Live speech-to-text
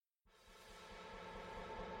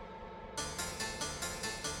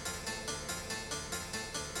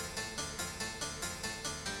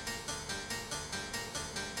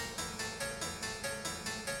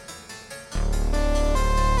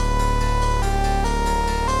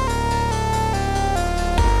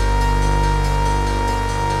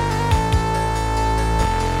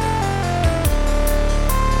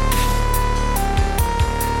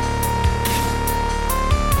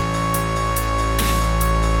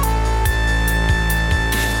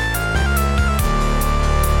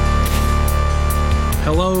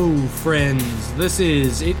friends. This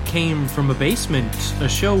is It Came From a Basement, a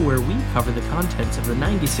show where we cover the contents of the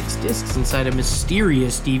 96 discs inside a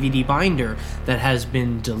mysterious DVD binder that has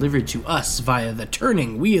been delivered to us via the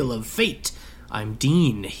turning wheel of fate. I'm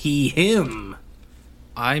Dean, he, him.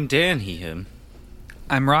 I'm Dan, he, him.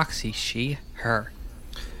 I'm Roxy, she, her.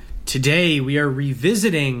 Today we are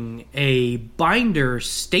revisiting a binder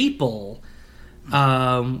staple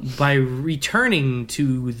by returning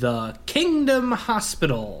to the Kingdom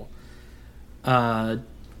Hospital.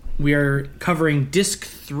 We are covering disc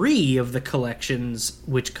 3 of the collections,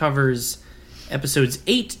 which covers episodes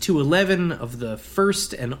 8 to 11 of the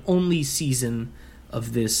first and only season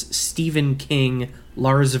of this Stephen King,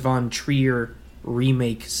 Lars von Trier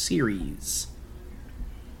remake series.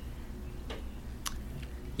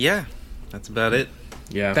 Yeah, that's about it.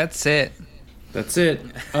 Yeah. That's it. That's it.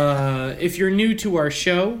 If you're new to our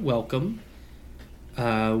show, welcome.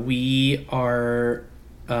 We are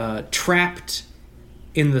trapped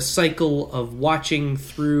in the cycle of watching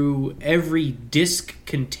through every disc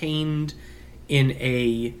contained in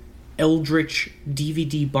a Eldritch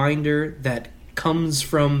DVD binder that comes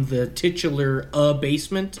from the titular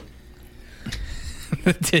basement.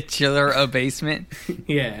 The titular abasement.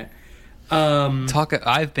 Yeah.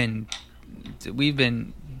 We've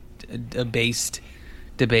been debased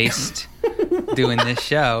doing this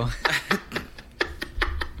show.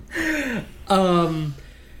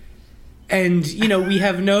 And you know we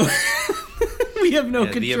have no control.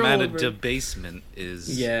 The amount over of debasement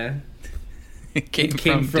is It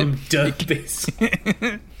came from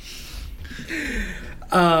debasement.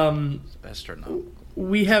 best or not.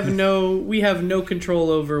 We have no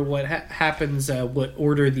control over what happens, what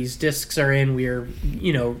order these discs are in. We are,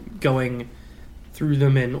 going through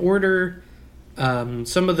them in order.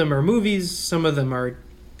 Some of them are movies. Some of them are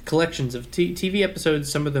collections of TV episodes.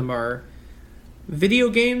 Some of them are video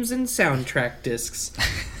games and soundtrack discs.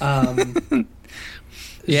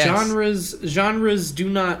 Yes. Genres do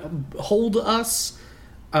not hold us.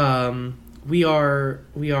 We are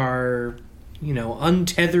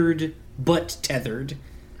untethered but tethered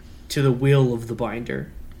to the will of the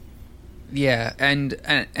binder. Yeah, and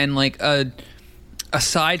like a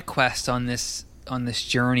side quest on this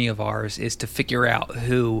journey of ours is to figure out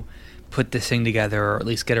who put this thing together, or at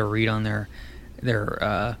least get a read on their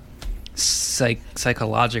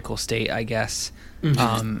psychological state, I guess.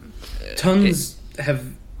 Mm-hmm.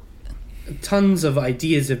 Tons of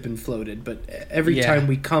ideas have been floated, but every time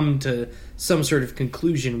we come to some sort of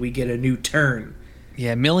conclusion, we get a new turn.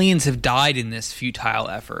 Yeah, millions have died in this futile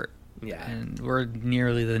effort. Yeah. And we're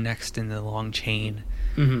nearly the next in the long chain.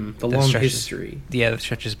 Mm-hmm. The long history. Yeah, that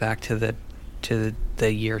stretches back to the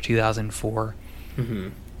year 2004. Mm-hmm.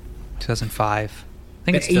 2005. I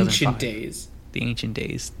think it's the 2005. ancient days. The ancient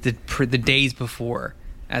days. The days before,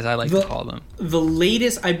 as I like to call them.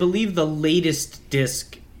 I believe the latest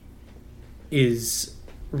disc is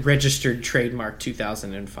registered trademark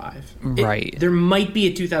 2005. Right. There might be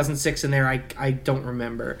a 2006 in there. I don't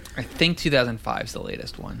remember. I think 2005 is the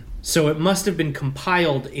latest one. So it must have been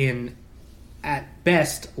compiled in, at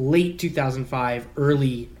best, late 2005,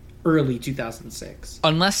 early 2006.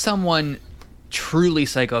 Unless someone truly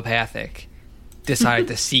psychopathic decided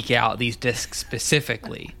to seek out these discs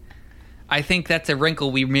specifically. I think that's a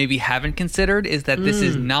wrinkle we maybe haven't considered, is that this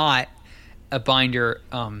is not a binder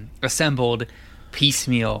assembled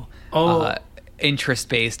piecemeal,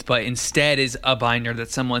 interest-based, but instead is a binder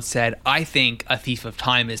that someone said, I think A Thief of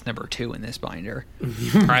Time is number 2 in this binder.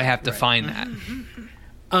 Or I have to find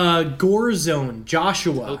that. Gore Zone,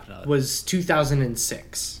 Joshua, was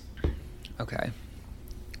 2006. Okay.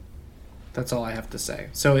 That's all I have to say.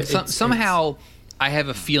 So somehow I have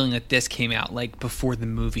a feeling that this came out like before the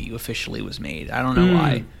movie officially was made. I don't know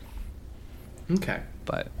why. Okay.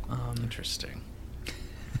 But Interesting.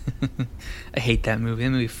 I hate that movie. That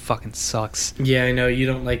movie fucking sucks. Yeah, I know. You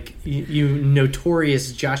don't like... You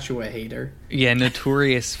notorious Joshua hater. Yeah,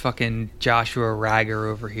 notorious fucking Joshua Ragger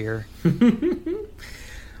over here.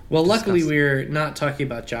 Well, luckily we're not talking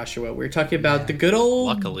about Joshua. We're talking about the good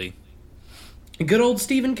old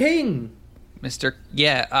Stephen King.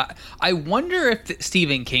 I wonder if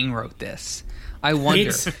Stephen King wrote this. I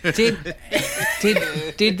wonder, did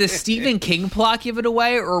the Stephen King plot give it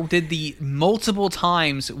away, or did the multiple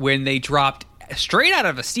times when they dropped straight out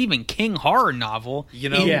of a Stephen King horror novel?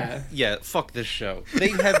 Yeah, fuck this show. They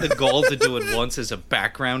had the gall to do it once as a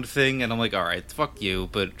background thing, and I'm like, all right, fuck you,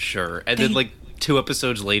 but sure. And then, like, 2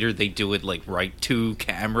 episodes later, they do it, like, right to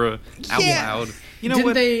camera, out loud. You know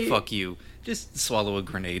what? Fuck you. Just swallow a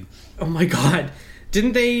grenade. Oh my god.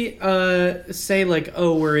 Didn't they say, like,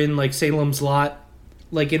 oh, we're in, like, Salem's Lot,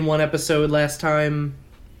 like, in one episode last time?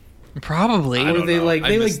 Probably. I Or don't they know. like I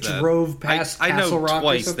they like missed that. drove past I Castle know Rock or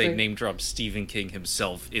twice something. they name dropped Stephen King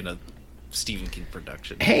himself in a Stephen King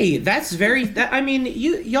production. Hey, that's very. I mean,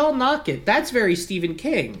 y'all knock it. That's very Stephen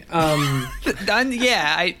King.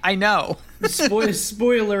 Yeah, I know.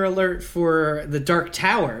 Spoiler alert for The Dark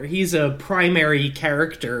Tower. He's a primary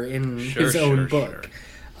character in his own book.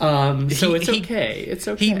 So it's okay. It's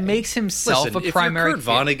okay. He makes himself Listen, a primary. if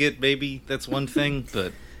you're Kurt Vonnegut, maybe that's one thing,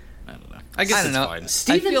 but I don't know. I guess it's fine.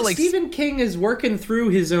 Stephen King is working through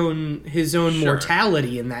his own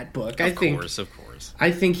mortality in that book. Of course.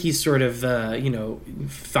 I think he sort of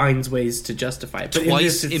finds ways to justify it. But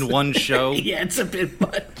Twice in one show, yeah, it's a bit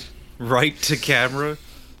much. right to camera.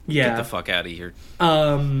 Yeah, Get the fuck out of here.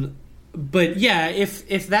 But yeah,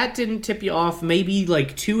 if that didn't tip you off, maybe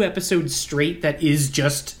like 2 episodes straight that is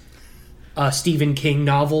just a Stephen King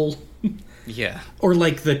novel. Yeah. Or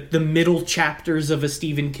like the middle chapters of a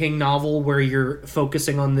Stephen King novel where you're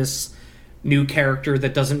focusing on this new character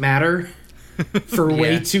that doesn't matter for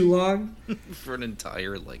way too long. For an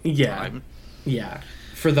entire time. Yeah.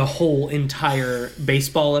 For the whole entire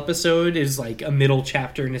baseball episode is like a middle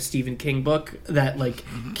chapter in a Stephen King book that like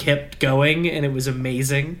kept going, and it was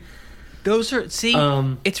amazing. Those are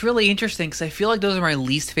it's really interesting because I feel like those are my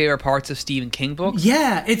least favorite parts of Stephen King books.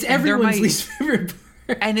 Yeah, it's everyone's least favorite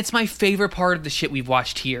part. And it's my favorite part of the shit we've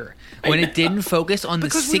watched here. When it didn't focus on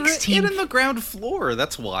because the 16th... we were in the ground floor,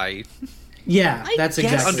 that's why. Yeah, that's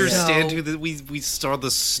exactly understand so. who we saw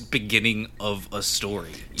the beginning of a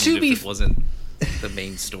story, To even be if it wasn't the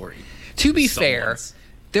main story. To be fair,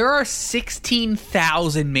 there are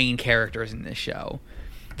 16,000 main characters in this show.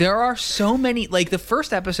 There are so many... Like, the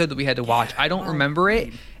first episode that we had to watch, I don't remember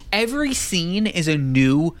it. Every scene is a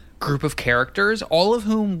new group of characters, all of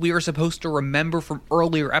whom we are supposed to remember from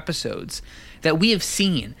earlier episodes that we have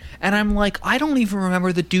seen. And I'm like, I don't even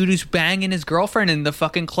remember the dude who's banging his girlfriend in the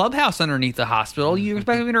fucking clubhouse underneath the hospital. You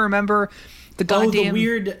expect me to remember the goddamn...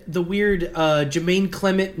 the weird Jermaine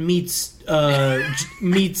Clement meets Dean?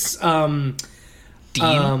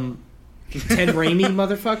 Ted Raimi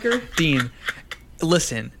motherfucker? Dean,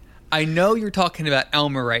 listen, I know you're talking about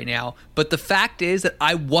Elmer right now, but the fact is that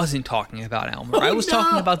I wasn't talking about Elmer. I was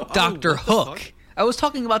talking about Dr. Hook. I was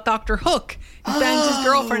talking about Dr. Hook. He bangs his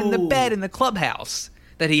girlfriend in the bed in the clubhouse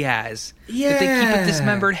that he has. Yeah. That they keep a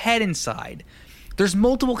dismembered head inside. There's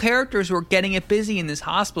multiple characters who are getting it busy in this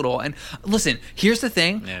hospital. And listen, here's the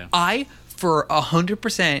thing. Yeah. I, for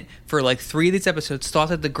 100%, for like 3 of these episodes, thought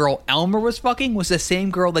that the girl Elmer was fucking was the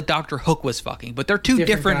same girl that Dr. Hook was fucking. But they're two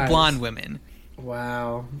different guys. blonde women.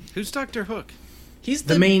 Wow. Who's Dr. Hook? He's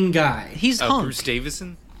The main guy. He's Hunk. Bruce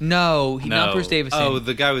Davison? No, not Bruce Davison.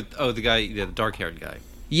 The dark-haired guy.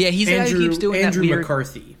 Yeah, he's the guy who keeps doing Andrew that weird...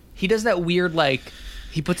 McCarthy. He does that weird, like...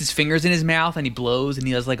 He puts his fingers in his mouth and he blows and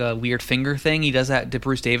he does like a weird finger thing. He does that to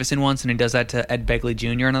Bruce Davison once and he does that to Ed Begley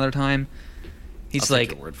Jr. another time. He's I'll like...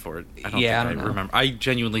 take your word for it. I don't remember. I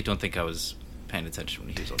genuinely don't think I was paying attention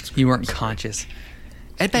when he was on screen. You weren't conscious.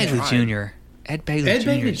 Ed Begley Jr. Ed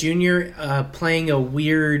Begley Jr. Playing a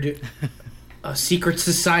weird secret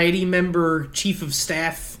society member, chief of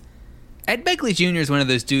staff. Ed Begley Jr. is one of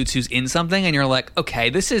those dudes who's in something and you're like, okay,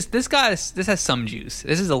 this has some juice.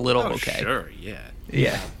 This is a little okay. Sure, yeah.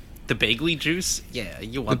 Yeah. The Bagley juice? Yeah,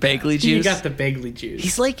 you want the Bagley juice? You got the Bagley juice.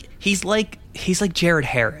 He's like Jared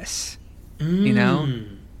Harris. You know?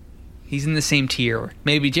 He's in the same tier.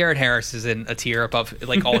 Maybe Jared Harris is in a tier above,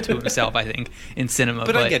 like, all to himself, I think, in cinema.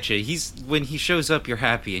 But I get you. When he shows up, you're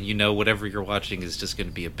happy, and you know whatever you're watching is just going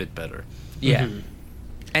to be a bit better. Yeah.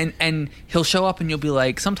 And he'll show up, and you'll be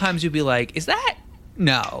like, sometimes you'll be like, is that?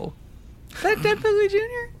 No. Is that Ed Begley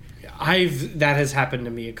Jr.? That has happened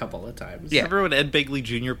to me a couple of times. Yeah. Remember when Ed Begley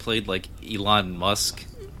Jr. played, like, Elon Musk?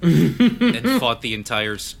 And fought the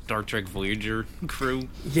entire Star Trek Voyager crew?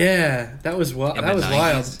 Yeah, that was wild. In the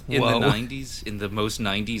 90s, in the most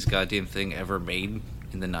 90s goddamn thing ever made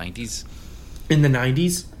in the 90s. In the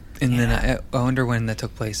 90s? I wonder when that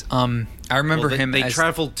took place. I remember They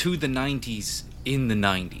traveled to the 90s in the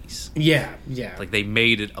 90s. Yeah. Like, they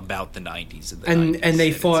made it about the 90s. And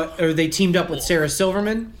they fought, or they teamed up with Sarah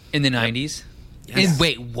Silverman? In the 90s? Yes. And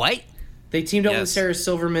wait, what? They teamed up with Sarah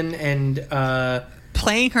Silverman and...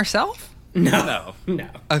 Playing herself? No.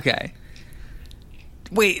 Okay.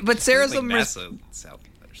 Wait, but Sarah Silverman... NASA South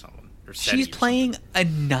or something. Or she's playing a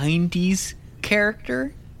 90s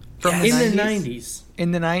character? From the 90s.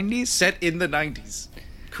 In the 90s? Set in the 90s.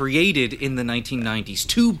 Created in the 1990s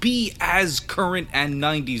to be as current and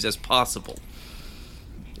 90s as possible.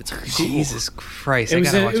 It's cool. Jesus Christ! It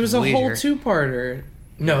was a whole 2-parter.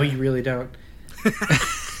 No, you really don't.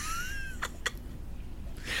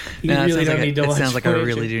 You really don't need to watch. It sounds like I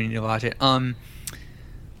really do need to watch it.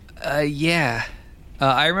 Yeah.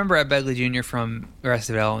 I remember Ed Begley Jr. from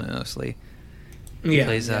Arrested Development mostly. Yeah.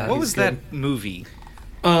 plays, What was good. that movie?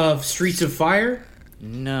 Streets of Fire?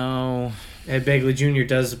 No. Ed Begley Jr.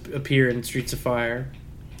 does appear in Streets of Fire.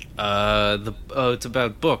 It's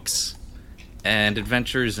about books and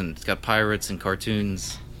adventures, and it's got pirates and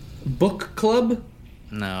cartoons. Book Club?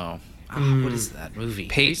 No. What is that movie?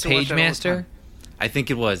 I used to watch Page that all the Master time. I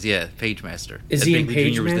think it was, yeah, Page Master. Is Ed he in Begley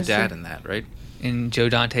Page Jr. was the Master? dad in that, right? in Joe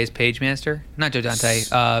Dante's Page Master. Not Joe Dante.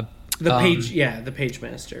 The Page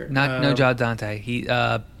Master. No Joe Dante. He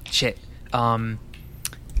shit.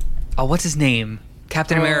 What's his name?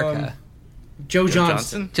 Captain America. Joe Joe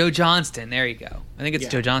Johnston. Joe Johnston. There you go. I think it's Yeah.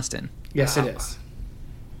 Joe Johnston. Yes, it is.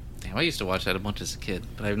 Damn, I used to watch that a bunch as a kid,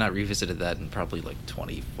 but I have not revisited that in probably like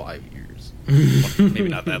 25 years. Maybe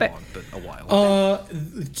not that long, but a while.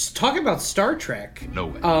 Talk about Star Trek. No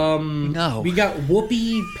way. No. We got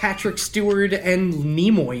Whoopi, Patrick Stewart, and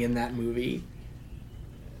Nimoy in that movie.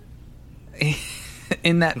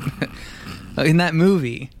 in that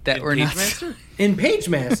movie that In we're Page not. Master? In Page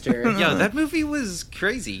Master. Yeah, that movie was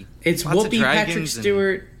crazy. It's Lots of Whoopi, Patrick dragons and-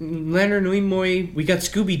 Stewart, Leonard Nimoy. We got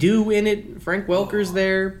Scooby-Doo in it. Frank Welker's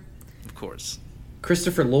there. Of course.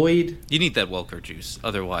 Christopher Lloyd. You need that Welker juice.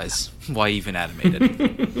 Otherwise, why even animate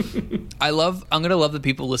it? I'm gonna love the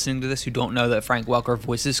people listening to this who don't know that Frank Welker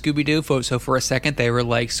voices Scooby Doo. So for a second they were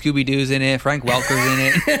like, Scooby Doo's in it, Frank Welker's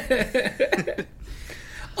in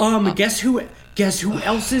it. Guess who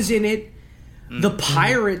else is in it? The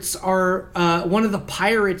pirates are one of the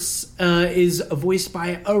pirates is voiced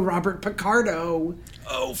by Robert Picardo.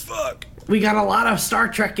 Oh, fuck. We got a lot of Star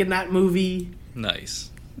Trek in that movie. Nice.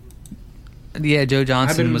 Yeah, Joe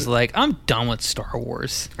Johnston been- was like, I'm done with Star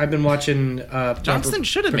Wars. I've been watching Johnston Robert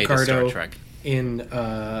should have made a Picardo Star Trek. in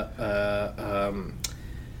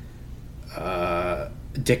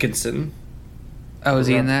Dickinson. Oh, is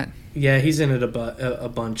he in that? Yeah, he's in it a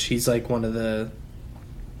bunch. He's like one of the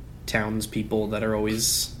townspeople that are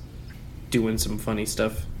always doing some funny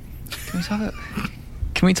stuff. Can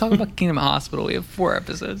we talk about Kingdom Hospital? We have 4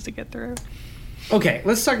 episodes to get through. Okay,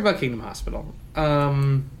 let's talk about Kingdom Hospital.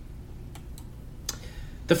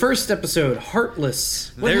 The first episode,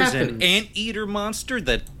 Heartless. What There's happens? an anteater monster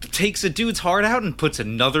that takes a dude's heart out and puts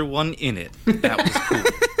another one in it. That was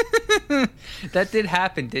cool. That did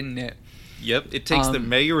happen, didn't it? Yep, it takes the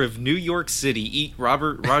mayor of New York City, eat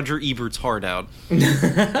Roger Ebert's heart out in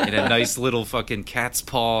a nice little fucking cat's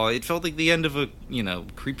paw. It felt like the end of a,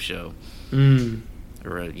 creep show.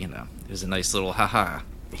 Or, it was a nice little haha.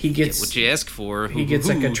 He Get gets what you ask for. he gets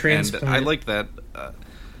like a And transplant. I like that.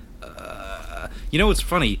 What's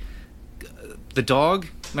funny? The dog.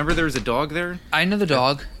 Remember there was a dog there? I know the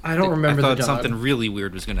dog. I don't remember I thought the dog. something really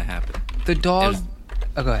weird was going to happen. The dog. It was-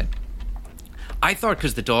 Oh, go ahead. I thought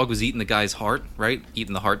because the dog was eating the guy's heart, right?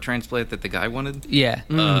 Eating the heart transplant that the guy wanted. Yeah.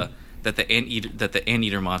 That the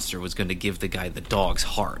anteater monster was going to give the guy the dog's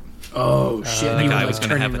heart. Oh shit! The he guy would, was like, going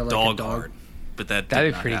to turn have into, a like, dog heart, but that did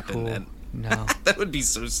That'd be not pretty happen. cool. And No. that would be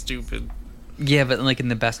so stupid. Yeah, but like in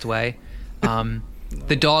the best way.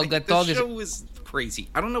 The dog. That dog the is. show was crazy.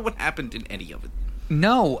 I don't know what happened in any of it.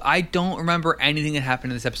 No, I don't remember anything that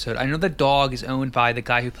happened in this episode. I know the dog is owned by the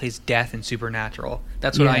guy who plays Death in Supernatural.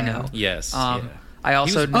 That's what I Yeah. know. Yes. I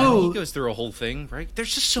also He know. he goes through a whole thing, right?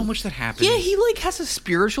 There's just so much that happens. Yeah, he like has a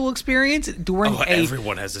spiritual experience during Oh,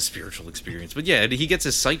 everyone has a spiritual experience, but yeah, he gets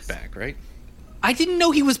his sight back, right? I didn't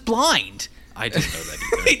know he was blind. I didn't know that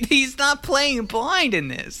either. He's not playing blind in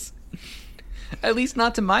this. At least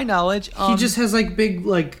not to my knowledge. He just has like big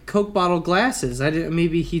like Coke bottle glasses.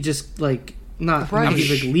 Maybe he just like not Right. maybe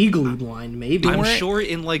like legally blind. Maybe I'm We're- sure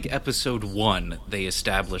in like episode 1 they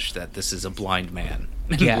established that this is a blind man.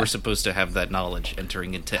 And Yeah. we're supposed to have that knowledge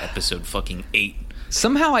entering into episode fucking 8.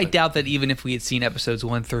 Somehow I doubt that even if we had seen episodes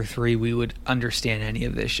 1 through 3, we would understand any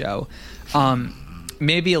of this show.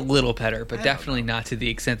 Maybe a little better, but definitely not to the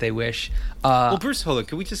extent they wish. Well, Bruce, hold on.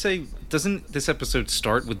 Can we just say, doesn't this episode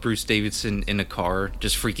start with Bruce Davidson in a car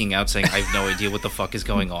just freaking out saying, I have no idea what the fuck is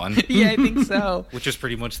going on? Yeah, I think so. Which is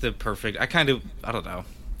pretty much the perfect... I don't know.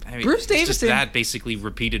 I mean, Bruce it's just Davison- that basically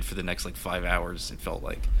repeated for the next like 5 hours, it felt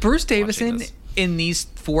like. Bruce watching Davison this. in these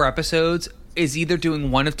 4 episodes is either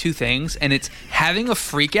doing one of 2 things, and it's having a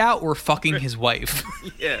freak out or fucking his wife.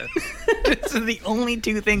 Yeah. Those are the only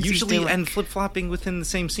 2 things Usually, he's doing. and flip-flopping within the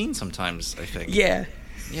same scene sometimes, I think. Yeah.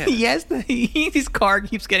 Yeah. Yes, his car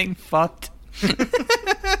keeps getting fucked.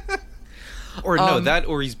 Or no, that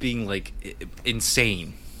or he's being like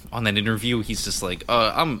insane on that interview, he's just like,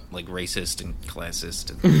 I'm like racist and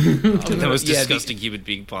classist and the most disgusting human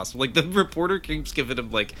being possible. Like the reporter keeps giving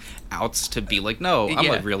him like outs to be like, no, I'm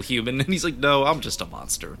a real human, and he's like, no, I'm just a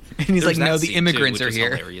monster. And he's like, no, the immigrants are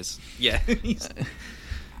here. Hilarious. Yeah.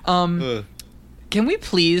 Can we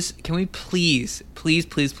please, I don't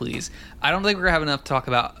think we're gonna have enough to talk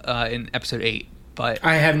about in episode 8, but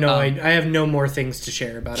I have no more things to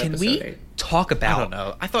share about can episode we 8. Talk about? I don't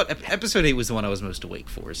know. I thought episode 8 was the one I was most awake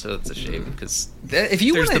for, so it's a shame because if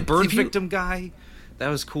you there's wanna, the burn victim guy, that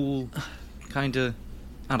was cool, kind of.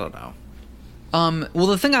 I don't know. Well,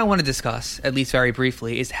 the thing I want to discuss, at least very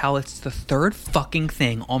briefly, is how it's the third fucking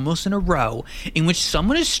thing, almost in a row, in which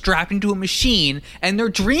someone is strapped into a machine and their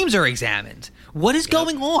dreams are examined. What is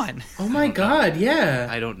going on? Oh my god, yeah.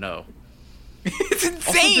 I don't know. It's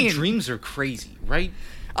insane. Also, the dreams are crazy, right?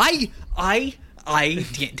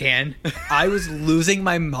 Dan, I was losing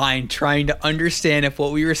my mind trying to understand if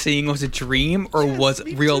what we were seeing was a dream or was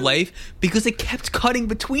real life, because it kept cutting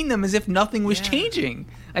between them as if nothing was changing.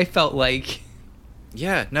 I felt like...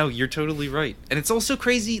 Yeah, no, you're totally right. And it's also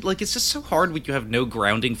crazy, like, it's just so hard when you have no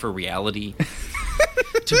grounding for reality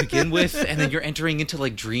to begin with, and then you're entering into,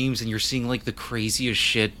 like, dreams, and you're seeing, like, the craziest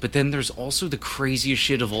shit, but then there's also the craziest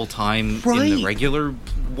shit of all time in the regular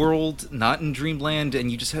world, not in Dreamland, and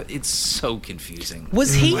you just have... It's so confusing. Why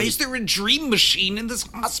is there a dream machine in this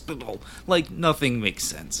hospital? Like, nothing makes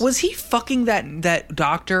sense. Was he fucking that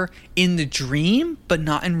doctor in the dream, but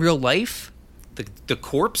not in real life? The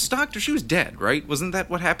corpse doctor? She was dead, right? Wasn't that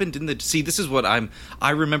what happened in the... See, this is what I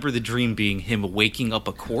remember the dream being him waking up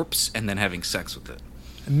a corpse and then having sex with it.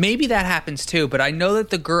 Maybe that happens too, but I know that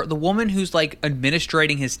the woman who's like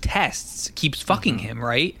administrating his tests keeps fucking him,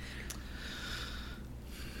 right?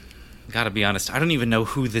 Gotta be honest, I don't even know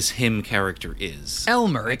who this him character is.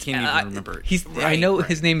 Elmer. I can't even remember. I know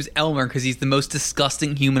his name is Elmer because he's the most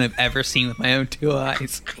disgusting human I've ever seen with my own two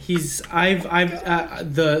eyes. The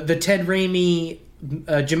Ted Raimi,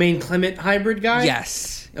 Jermaine Clement hybrid guy?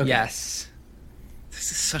 Yes. Okay. Yes.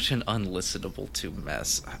 This is such an unlistenable to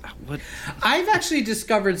mess. What? I've actually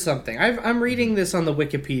discovered something. I'm reading this on the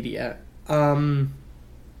Wikipedia about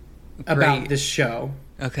this show.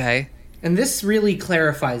 Okay. And this really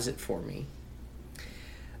clarifies it for me.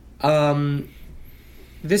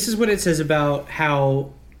 This is what it says about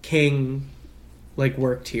how King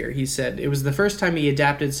worked here. He said it was the first time he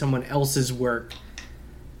adapted someone else's work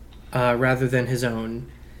rather than his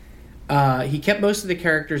own. He kept most of the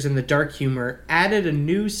characters in the dark humor, added a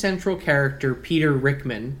new central character, Peter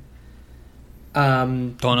Rickman.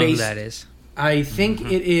 Don't know who that is. I think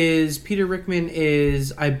it is... Peter Rickman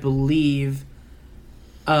is, I believe...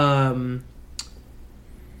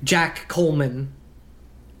 Jack Coleman.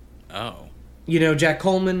 Oh. You know Jack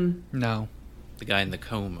Coleman? No. The guy in the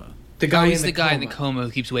coma. He's the guy in the coma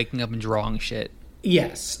who keeps waking up and drawing shit.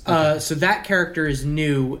 Yes. Okay. So that character is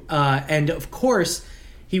new. And of course,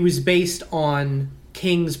 he was based on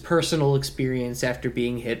King's personal experience after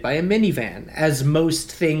being hit by a minivan, as most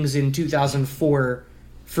things in 2004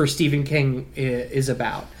 for Stephen King is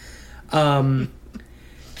about.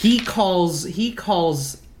 He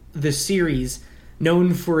calls the series,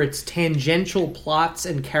 known for its tangential plots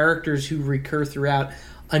and characters who recur throughout,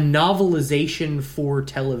 a novelization for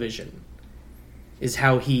television, is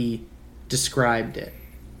how he described it.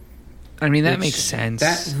 I mean, that makes sense.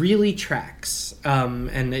 That really tracks,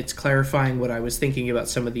 and it's clarifying what I was thinking about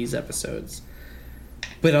some of these episodes.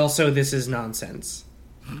 But also, this is nonsense.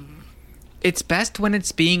 It's best when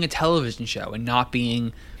it's being a television show and not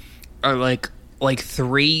being like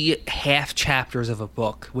 3 half chapters of a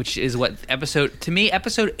book, which is what episode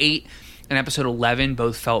 8 and episode 11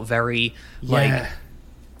 both felt very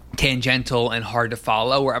tangential and hard to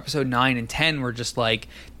follow, where episode 9 and 10 were just like,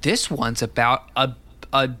 this one's about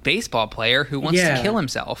a baseball player who wants to kill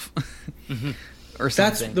himself. Or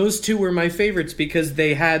something. Those two were my favorites because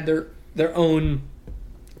they had their own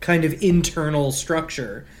kind of internal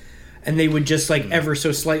structure, and they would just ever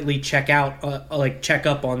so slightly check up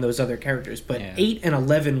on those other characters. But 8 and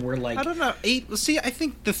 11 were like, I don't know. 8. See, I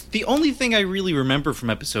think the only thing I really remember from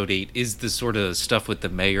episode 8 is the sort of stuff with the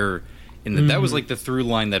mayor. That was like the through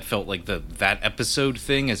line that felt like that episode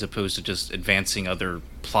thing, as opposed to just advancing other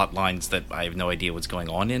plot lines that I have no idea what's going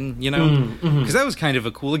on in. You know, because that was kind of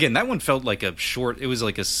a cool. Again, that one felt like a short. It was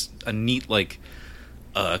like a neat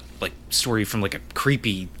story from like a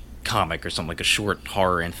creepy comic or something, like a short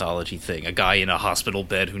horror anthology thing. A guy in a hospital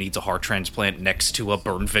bed who needs a heart transplant next to a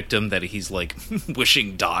burn victim that he's like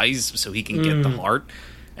wishing dies so he can get the heart,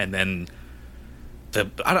 and then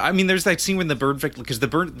I mean, there's that scene when the burn victim, because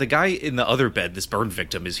the guy in the other bed, this burn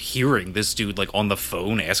victim, is hearing this dude like on the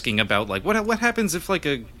phone asking about like what happens if like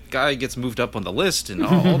a guy gets moved up on the list and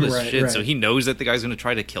all this shit. Right. So he knows that the guy's going to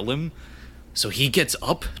try to kill him. So he gets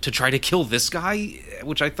up to try to kill this guy,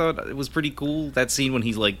 which I thought was pretty cool. That scene when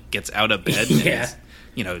he like gets out of bed. Yeah.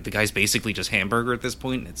 And the guy's basically just Hamburger at this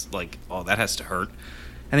point. And it's like, oh, that has to hurt.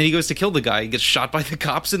 And then he goes to kill the guy. He gets shot by the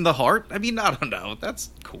cops in the heart. I mean, I don't know. That's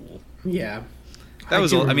cool. Yeah. That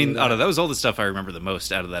was all. I mean, I don't know. That was all the stuff I remember the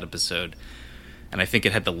most out of that episode, and I think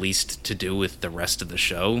it had the least to do with the rest of the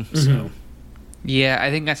show. Mm-hmm. So, yeah, I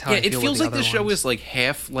think that's how. It feels like the show is like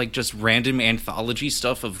half like just random anthology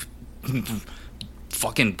stuff of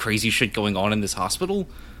fucking crazy shit going on in this hospital,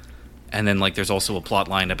 and then like there's also a plot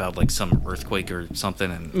line about like some earthquake or something,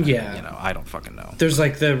 and I don't fucking know. There's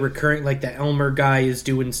like the recurring, like the Elmer guy is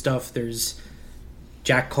doing stuff. There's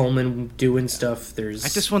Jack Coleman doing stuff. I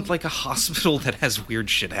just want like a hospital that has weird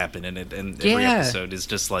shit happen in it, and every episode is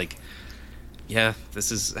just like, yeah,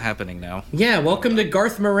 this is happening now. Yeah, welcome to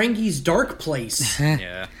Garth Marenghi's Dark Place.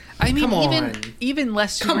 Yeah. I mean, even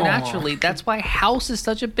less supernaturally, that's why House is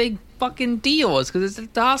such a big fucking deal, is because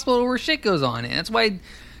it's the hospital where shit goes on, and that's why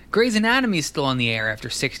Grey's Anatomy is still on the air after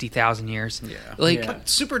 60,000 years. Yeah. But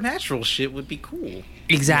supernatural shit would be cool.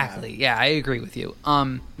 Exactly. Yeah, I agree with you.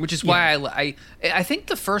 Which is why I think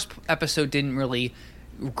the first episode didn't really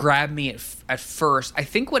grab me at first. I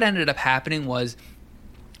think what ended up happening was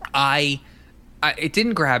it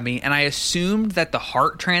didn't grab me, and I assumed that the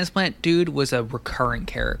heart transplant dude was a recurring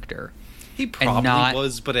character. He probably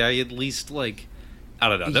was, but I at least like, I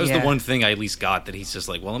don't know. That was the one thing I at least got, that he's just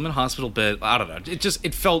like, well, I'm in a hospital bed. I don't know.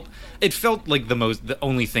 It felt like the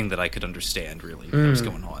only thing that I could understand really what was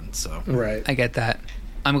going on. So right, I get that.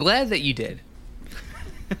 I'm glad that you did.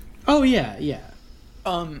 Oh yeah.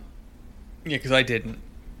 Because I didn't.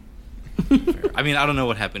 Fair. I mean, I don't know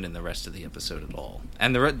what happened in the rest of the episode at all,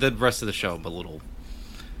 and the rest of the show, I'm a little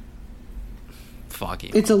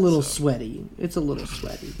foggy. It's a little sweaty. It's a little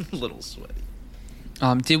sweaty. A little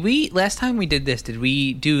sweaty. Last time we did this, did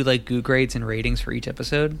we do like goo grades and ratings for each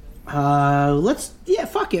episode?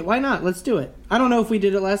 Fuck it. Why not? Let's do it. I don't know if we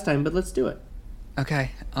did it last time, but let's do it.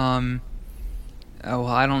 Okay. I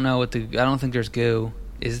don't know I don't think there's goo.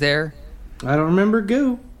 Is there? I don't remember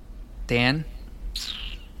goo. Dan?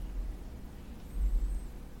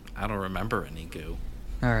 I don't remember any goo.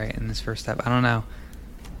 All right, in this first step, I don't know.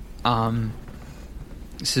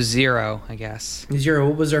 So 0, I guess. 0.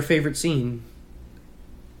 What was our favorite scene?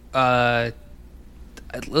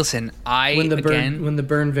 Listen, when the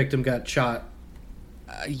burn victim got shot.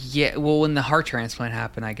 When the heart transplant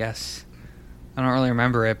happened, I guess. I don't really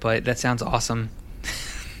remember it, but that sounds awesome.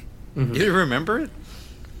 Mm-hmm. You remember it?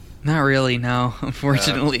 Not really, no.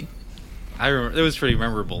 Unfortunately, I remember. It was pretty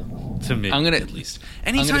memorable to me, at least.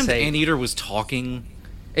 Anytime the Anteater was talking,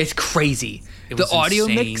 it's crazy. The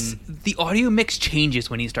audio mix changes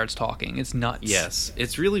when he starts talking. It's nuts. Yes,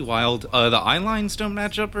 it's really wild. The eye lines don't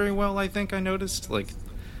match up very well. I think I noticed. Like,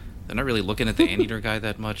 they're not really looking at the Anteater guy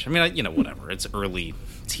that much. I mean, whatever. It's early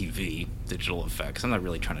TV digital effects. I'm not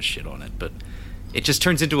really trying to shit on it, but it just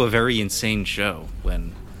turns into a very insane show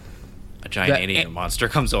when a giant Anteater monster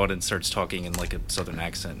comes on and starts talking in like a southern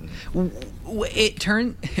accent.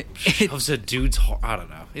 Shoves a dude's heart. I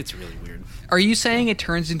don't know. It's really weird. Are you saying it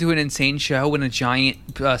turns into an insane show when a giant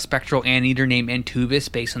spectral anteater named Anubis,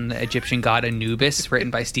 based on the Egyptian god Anubis,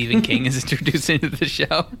 written by Stephen King, is introduced into the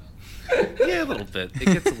show? Yeah, a little bit. It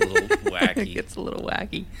gets a little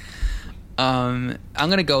wacky. I'm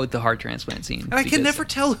gonna go with the heart transplant scene. And I can never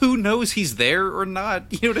tell who knows he's there or not.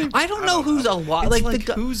 You know what I mean? I don't know who's alive.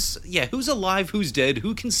 Who's alive, who's dead,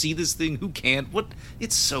 who can see this thing, who can't. What?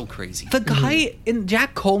 It's so crazy. The guy in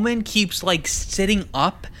Jack Coleman keeps like sitting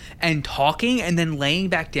up and talking, and then laying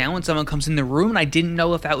back down when someone comes in the room. And I didn't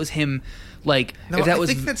know if that was him. Like, no, if that I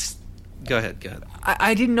think that's. Go ahead.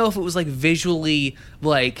 I didn't know if it was like visually,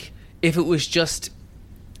 like if it was just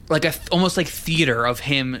like almost like theater of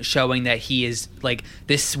him showing that he is like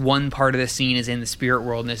this one part of the scene is in the spirit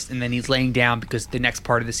world and then he's laying down because the next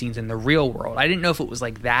part of the scene's in the real world. I didn't know if it was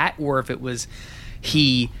like that or if it was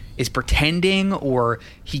he is pretending or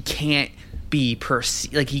he can't be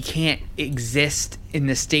like he can't exist in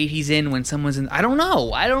the state he's in when someone's in. I don't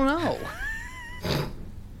know.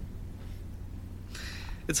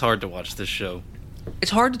 It's hard to watch this show.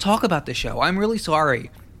 It's hard to talk about this show. I'm really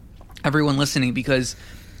sorry, everyone listening, because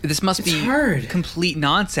this must be complete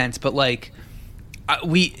nonsense, but like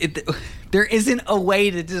there isn't a way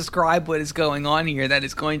to describe what is going on here that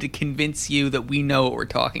is going to convince you that we know what we're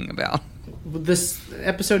talking about. This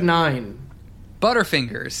episode 9,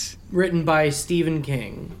 Butterfingers, written by Stephen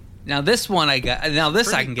King. Now this one I got. Now this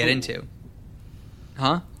I Pretty can get cool. into.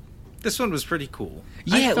 Huh? This one was pretty cool.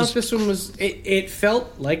 Yeah, I it thought was. this one was. It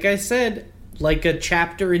felt like I said, like a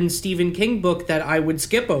chapter in Stephen King book that I would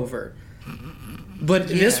skip over. But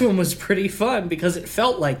this one was pretty fun because it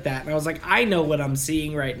felt like that, and I was like, I know what I'm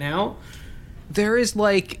seeing right now. There is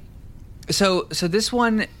like, so this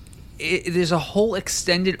one, there's a whole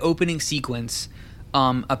extended opening sequence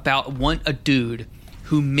about a dude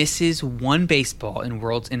who misses one baseball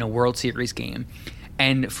in a World Series game,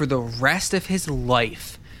 and for the rest of his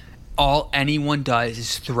life, all anyone does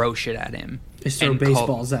is throw shit at him. They throw and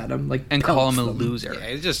baseballs at him, like and call him a pelts them. loser. Yeah,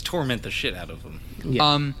 it just torment the shit out of him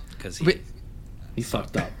Yeah, because but- he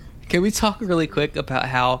fucked up. Can we talk really quick about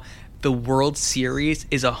how the World Series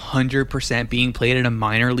is 100% being played in a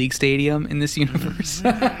minor league stadium in this universe?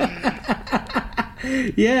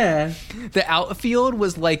 Yeah, The outfield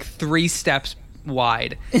was like 3 steps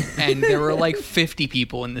wide, and there were like 50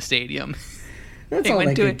 people in the stadium. that's all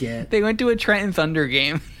they could get. They went to a Trenton Thunder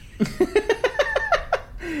game.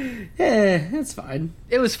 Yeah, that's fine.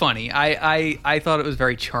 It was funny. I thought it was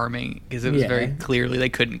very charming because it was Yeah. very clearly they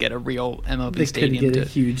couldn't get a real MLB They stadium couldn't get to a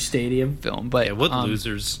huge stadium. film. But yeah, what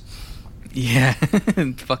losers? Yeah,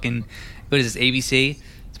 fucking. What is this? ABC?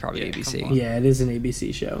 It's probably Yeah, ABC. come on. Yeah, it is an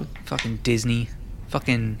ABC show. Fucking Disney.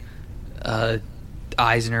 Fucking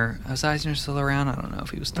Eisner. Was Eisner still around? I don't know if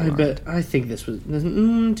he was still around. I think this was.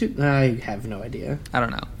 I have no idea. I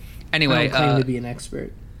don't know. I Anyway, don't claim to be an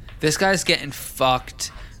expert. this guy's getting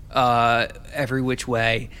fucked every which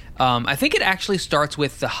way. I think it actually starts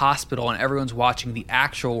with the hospital and everyone's watching the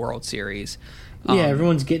actual World Series. Yeah,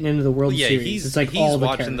 everyone's getting into the World Yeah, Series. It's like he's all the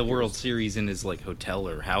watching the characters. World Series in his like hotel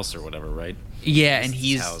or house or whatever, right? Yeah, and His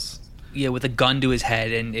he's house. with a gun to his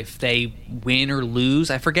head, and if they win or lose,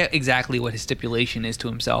 I forget exactly what his stipulation is to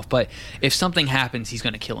himself, but if something happens, he's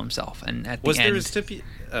going to kill himself. And at Was the there end, a stipulation?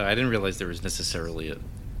 I didn't realize there was necessarily a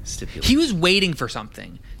stipulation. he was waiting for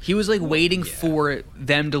something. He was like waiting for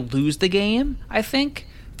them to lose the game, I think,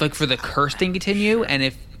 like for the curse to continue,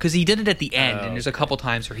 and because he did it at the end, and there's a couple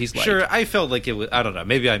times where he's like, Sure, I felt like it was. I don't know.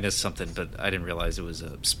 Maybe I missed something, but I didn't realize it was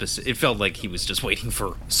a specific. It felt like he was just waiting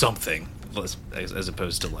for something, as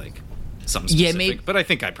opposed to like something Yeah, specific. maybe- But I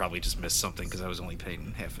think I probably just missed something because I was only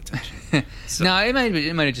paying half attention. So, no, it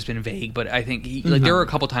might have just been vague, but I think like there were a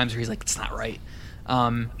couple times where he's like, it's not right.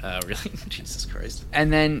 really, Jesus Christ.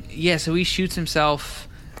 And then so he shoots himself,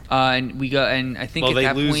 and we go, and I think Well, at they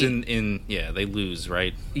that lose point, they lose,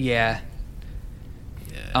 right? yeah.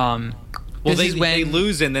 Yeah. Well, This is they when-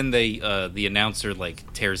 lose, and then the announcer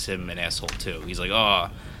like tears him an asshole too. He's like, oh,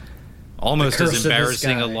 almost The curse as of this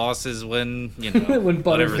embarrassing a guy. loss as when you know When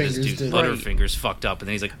whatever this Butterfingers dude did. Butterfingers fucked up, and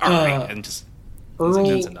then he's like, all right, and just that's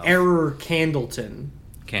Earl enough. Error Candleton.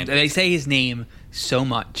 Can't. They say his name so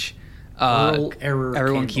much. Earl Error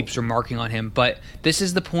Everyone Candleton. keeps remarking on him, but this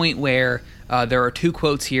is the point where there are 2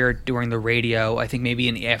 quotes here during the radio. I think maybe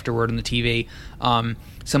in afterward on the TV.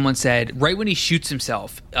 Someone said right when he shoots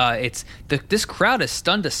himself, this crowd is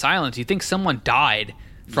stunned to silence. You think someone died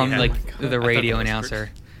from Yeah. like Oh my God. the I thought radio that was announcer.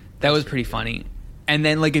 pretty- That was pretty funny. And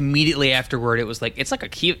then like immediately afterward, it was like it's like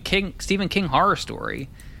a Stephen King horror story.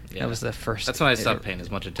 Yeah. That was the first. That's when I stopped paying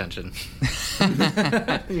as much attention.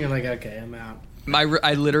 And you're like, okay, I'm out.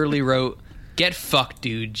 I literally wrote "Get fucked,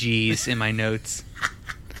 dude." Jeez, in my notes.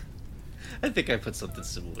 I think I put something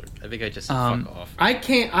similar. I think I just said fuck off. I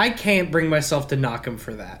can't bring myself to knock him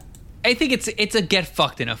for that. I think it's a get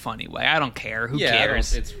fucked in a funny way. I don't care. Who I don't-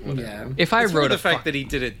 cares? It's whatever. Yeah. If I It's more wrote the a fact fuck, that he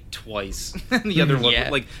did it twice, and the other one, Yeah.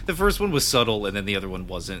 like the first one was subtle, and then the other one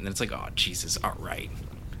wasn't, and it's like, oh Jesus, all right.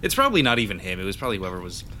 It's probably not even him. It was probably whoever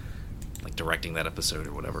was like directing that episode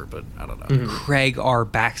or whatever. But I don't know. Craig R.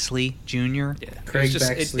 Baxley Jr. Yeah, Craig it, was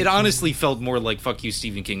just, Baxley. it honestly felt more like "fuck you,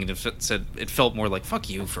 Stephen King," and it felt more like "fuck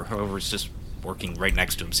you" for whoever's just working right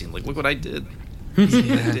next to him, seeing like, "Look what I did." See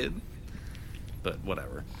what I did. But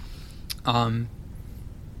whatever.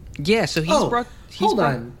 Yeah, so he's brought. hold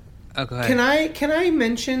on. Oh, go ahead. Can I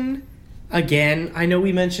mention again? I know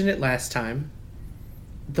we mentioned it last time.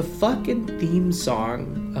 The fucking theme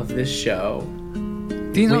song of this show.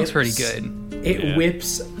 Theme whips. song's pretty good. It Yeah.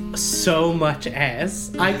 whips so much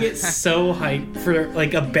ass. I get so hyped for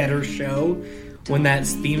like a better show when that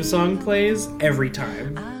theme song plays every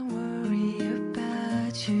time. I worry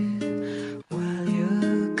about you while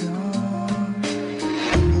you're gone.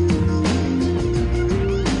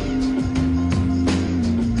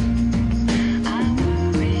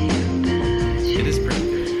 I worry about you. It is pretty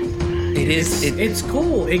good. It is. It's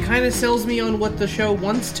cool. It kind of sells me on what the show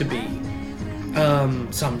wants to be.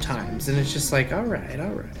 Sometimes, and it's just like, all right.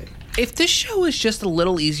 If this show is just a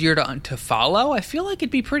little easier to follow, I feel like it'd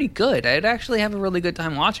be pretty good. I'd actually have a really good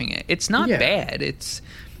time watching it. It's not Yeah. bad.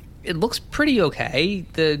 It looks pretty okay.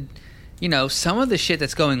 Some of the shit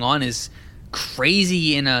that's going on is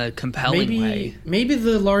crazy in a compelling way. Maybe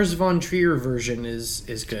the Lars von Trier version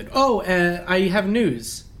is good. Oh, I have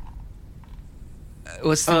news.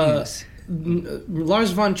 What's the news?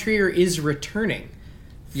 Lars von Trier is returning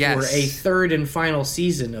for Yes. a third and final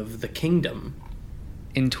season of The Kingdom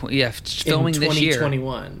Filming in this year.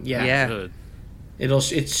 2021. Yeah. Yeah. Good.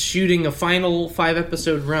 It's shooting a final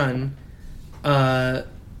 5-episode run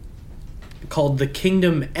called The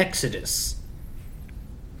Kingdom Exodus.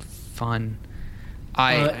 Fun.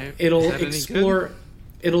 It'll is that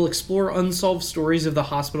any explore unsolved stories of the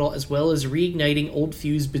hospital as well as reigniting old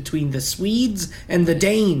feuds between the Swedes and the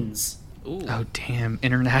Danes. Ooh. Oh damn!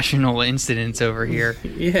 International incidents over here.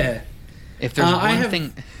 Yeah. If there's I one have-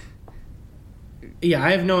 thing, Yeah,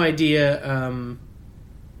 I have no idea.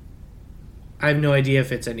 I have no idea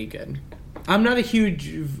if it's any good. I'm not a huge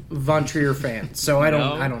Von Trier fan, so I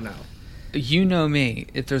don't know. you know me.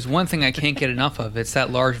 If there's one thing I can't get enough of, it's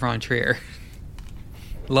that Lars von Trier.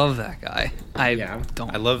 Love that guy. I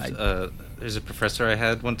love. There's a professor I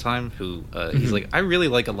had one time who he's like, I really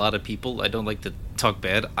like a lot of people. I don't like to talk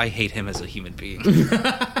bad. I hate him as a human being.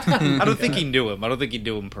 I don't think he knew him. I don't think he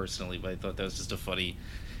knew him personally, but I thought that was just a funny.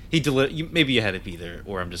 Maybe you had it be there,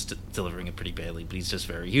 or I'm just delivering it pretty badly. But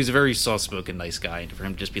he was a very soft-spoken, nice guy, and for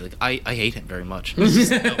him to just be like, I hate him very much. It's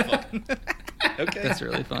just, no, fuck. Okay, That's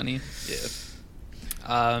really funny.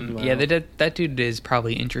 yeah. Yeah, that dude is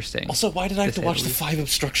probably interesting. Also, why did I have to say watch the the least. 5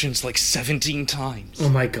 obstructions like 17 times? Oh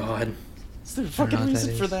my god. Is there a know fucking what reason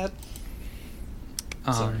that for is. that?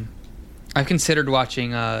 Sorry. I've considered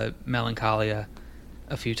watching Melancholia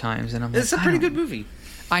a few times, and I'm like, It's a pretty good movie.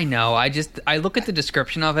 I know. I look at the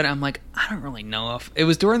description of it. I'm like, I don't really know if it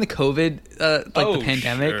was during the COVID, the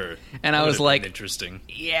pandemic, Sure. and That I would was have been like, interesting.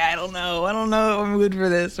 yeah, I don't know if I'm good for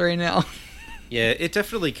this right now. Yeah, it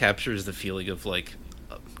definitely captures the feeling of like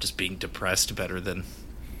just being depressed better than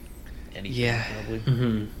anything. Yeah.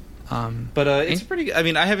 Probably. But it's pretty. I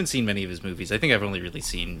mean, I haven't seen many of his movies. I think I've only really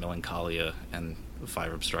seen Melancholia and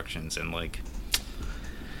 5 Obstructions, and like,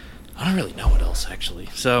 I don't really know what else actually.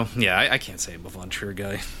 So yeah, I can't say I'm a Von Trier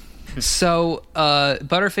guy. So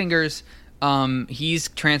Butterfingers, he's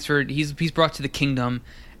transferred. He's brought to the kingdom,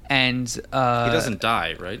 and He doesn't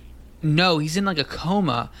die, right? No, he's in like a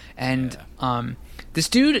coma, and this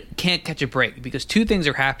dude can't catch a break because 2 things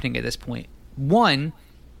are happening at this point. One,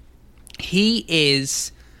 he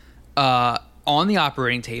is on the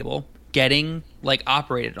operating table getting like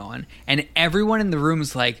operated on, and everyone in the room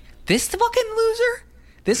is like, "This fucking loser,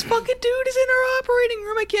 this fucking dude is in our operating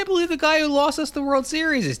room. I can't believe the guy who lost us the World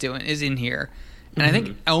Series is in here." And I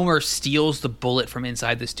think Elmer steals the bullet from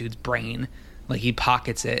inside this dude's brain, like he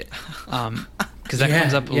pockets it, because that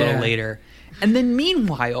comes up a little later. And then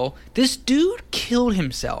meanwhile, this dude killed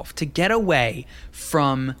himself to get away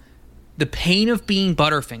from the pain of being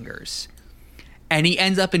Butterfingers, and he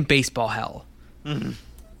ends up in baseball hell.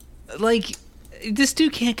 Like, this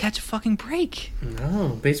dude can't catch a fucking break.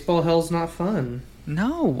 No, baseball hell's not fun.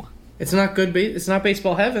 No, It's not good. It's not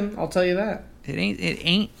baseball heaven. I'll tell you that. it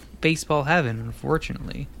ain't baseball heaven,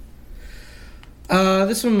 unfortunately.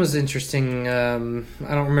 This one was interesting. I don't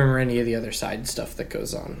remember any of the other side stuff that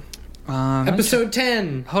goes on. Episode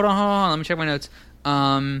 10. Hold on. Let me check my notes.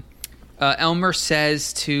 Elmer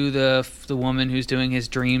says to the woman who's doing his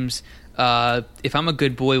dreams, if I'm a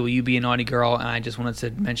good boy, will you be a naughty girl? And I just wanted to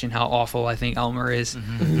mention how awful I think Elmer is.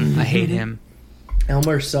 I hate him.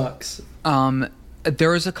 Elmer sucks.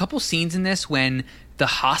 There was a couple scenes in this when the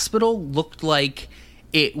hospital looked like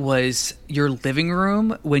it was your living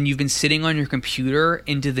room when you've been sitting on your computer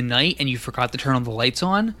into the night and you forgot to turn all the lights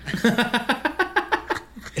on.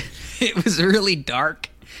 It was really dark.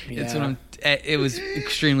 Yeah. It was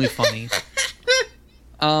extremely funny.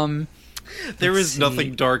 There Let's is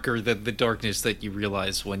nothing see. darker than the darkness that you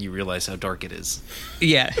realize when you realize how dark it is.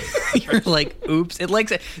 Yeah, you're like, oops. It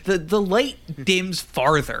likes the light dims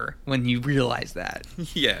farther when you realize that.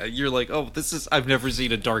 Yeah, you're like, oh, I've never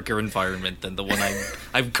seen a darker environment than the one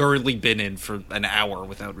I've currently been in for an hour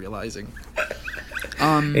without realizing.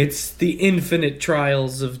 It's the infinite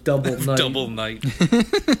trials of Double Night. Double night.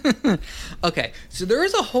 Okay, so there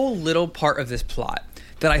is a whole little part of this plot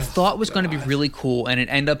that I thought was going to be really cool, and it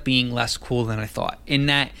ended up being less cool than I thought. In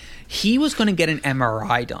that he was going to get an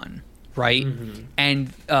MRI done right?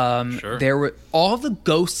 And Sure. there were all the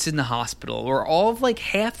ghosts in the hospital, or all of like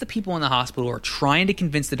half the people in the hospital, are trying to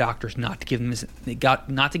convince the doctors not to give him this,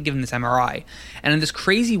 not to give him this MRI. And then this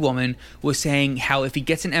crazy woman was saying how if he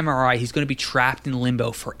gets an MRI, he's going to be trapped in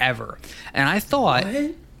limbo forever. And I thought,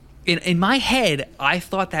 What? in my head, I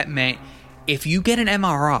thought that meant if you get an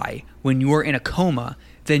MRI when you are in a coma,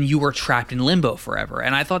 then you are trapped in limbo forever.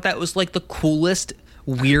 And I thought that was like the coolest,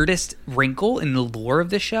 weirdest wrinkle in the lore of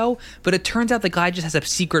the show. But it turns out the guy just has a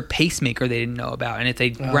secret pacemaker they didn't know about. And if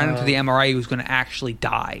they ran into the MRI, he was going to actually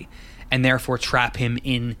die and therefore trap him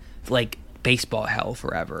in like baseball hell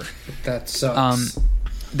forever. That sucks.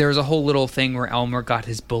 There was a whole little thing where Elmer got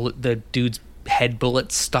the dude's head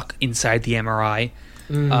bullet stuck inside the MRI,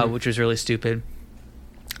 which was really stupid.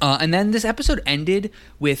 And then this episode ended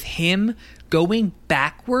with him going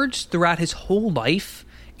backwards throughout his whole life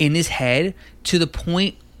in his head to the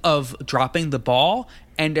point of dropping the ball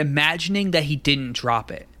and imagining that he didn't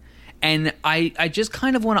drop it. And I just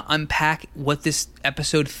kind of want to unpack what this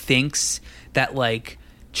episode thinks that like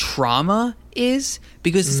trauma is,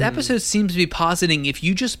 because this episode seems to be positing if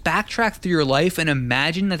you just backtrack through your life and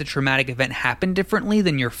imagine that the traumatic event happened differently,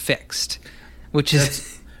 then you're fixed. Which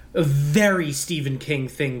is A very Stephen King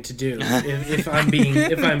thing to do, if I'm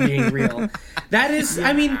being real. That is,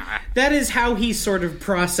 I mean, that is how he sort of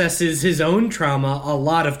processes his own trauma a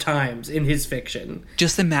lot of times in his fiction.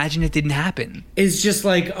 just imagine it didn't happen. Is just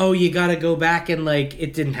like, oh, you gotta go back and like,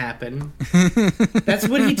 it didn't happen. That's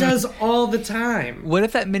what he does all the time. What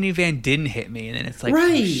if that minivan didn't hit me and then it's like,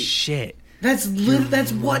 Right. oh, shit. That's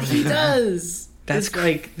what he does. That's It's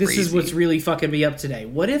like, this is crazy. what's really fucking me up today.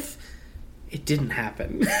 What if it didn't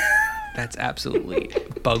happen? That's absolutely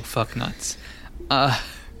bug fuck nuts.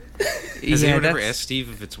 Has yeah, anyone ever that's- asked Steve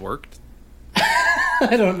if it's worked?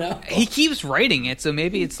 I don't know. He keeps writing it, so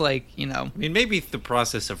maybe it's like, you know. I mean, maybe the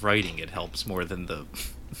process of writing it helps more than the,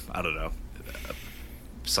 I don't know,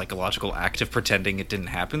 psychological act of pretending it didn't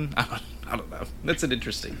happen. I don't know. That's an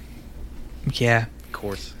interesting Yeah.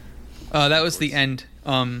 course. That was the end.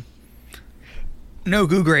 No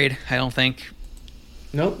goo grade, I don't think.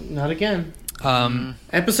 Nope, not again. Um,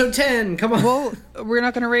 Episode 10, come on. well, we're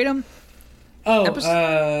not going to rate them. oh,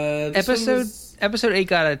 episode- this one Episode was episode 8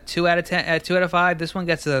 got a 2 out of 10, 2 out of 5. This one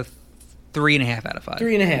gets a 3.5 out of 5.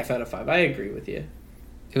 3.5 out of 5. I agree with you.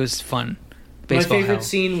 It was fun. My Baseball favorite hell.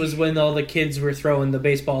 scene was when all the kids were throwing the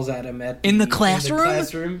baseballs at him In the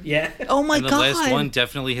classroom? Yeah. Oh my And the god. last one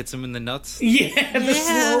definitely hits him in the nuts. Yeah, the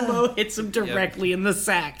Yeah. slow-mo hits him directly in the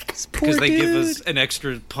sack. Because they give dude. us an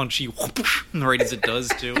extra punchy whoosh, right as it does,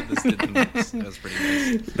 too. This did the nuts. That was pretty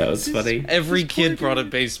nice. That was funny. Every kid brought a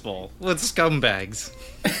baseball. What scumbags.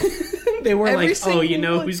 They were Every like, oh, you single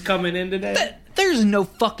know one. who's coming in today? There's no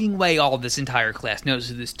fucking way all this entire class knows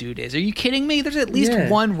who this dude is. Are you kidding me? There's at least Yeah.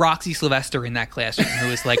 one Roxy Sylvester in that classroom who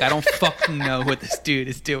is like, I don't fucking know what this dude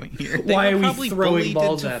is doing here. Why are we Probably throwing bullied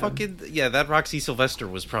balls into at him? fucking, yeah, that Roxy Sylvester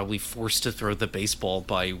was probably forced to throw the baseball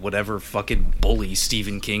by whatever fucking bully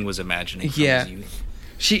Stephen King was imagining from Yeah. his youth.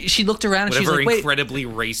 She looked around and she's Whatever like, wait. incredibly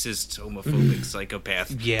racist, homophobic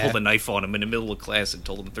psychopath Yeah. pulled a knife on him in the middle of class and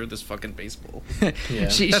told him to throw this fucking baseball. Yeah.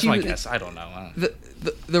 That's my guess. I don't know.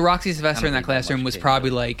 The Roxy Sylvester I in don't that think classroom much was came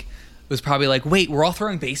probably out. like, wait, we're all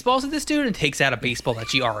throwing baseballs at this dude, and takes out a baseball that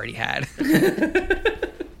she already had.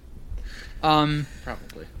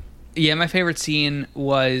 Probably. Yeah, my favorite scene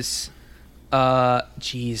was,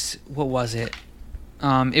 geez, what was it?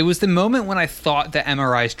 It was the moment when I thought that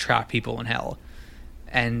MRIs trap people in hell,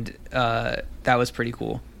 and that was pretty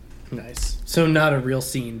cool. Nice. So not a real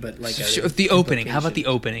scene, but like The opening. How about the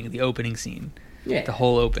opening? The opening scene. Yeah. The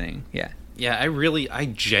whole opening. Yeah. Yeah, I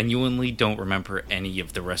genuinely don't remember any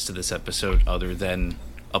of the rest of this episode other than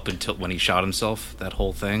up until when he shot himself, that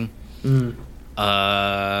whole thing.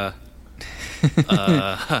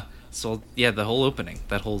 So yeah, the whole opening,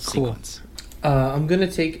 that whole Cool. sequence. I'm gonna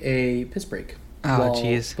take a piss break. Oh,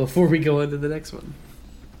 jeez. Before we go into the next one.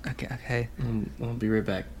 Okay. I'll be right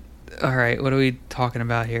back. All right. What are we talking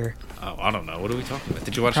about here? Oh, I don't know. What are we talking about?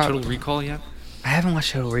 Did you watch Prob- Total Recall yet? I haven't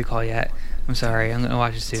watched Total Recall yet. I'm sorry. I'm gonna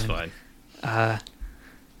watch it It's soon. fine.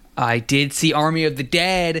 I did see Army of the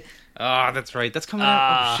Dead. Ah, that's right. That's coming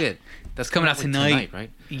out. Oh shit, that's coming out like, tonight. right?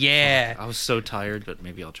 Yeah. I was so tired, but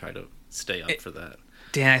maybe I'll try to stay up for that.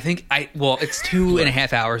 Dan, I think it's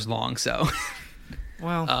 2.5 hours long, so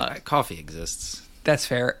Well, coffee exists. that's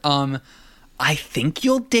fair. I think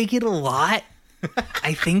you'll dig it a lot.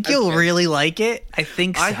 I think you'll really like it. I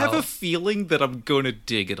think so. I have a feeling that I'm going to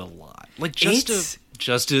dig it a lot. Like It's-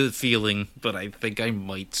 just a feeling, but I think I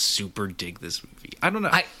might super dig this movie. I don't know.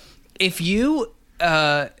 If you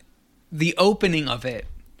the opening of it,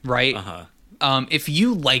 right? Uh-huh. If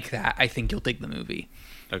you like that, I think you'll dig the movie.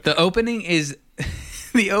 Okay. The opening is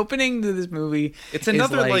the opening to this movie. It's is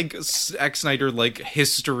another like Zack Snyder like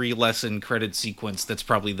history lesson credit sequence. That's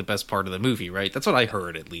probably the best part of the movie, right? That's what I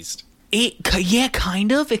heard, at least. Yeah,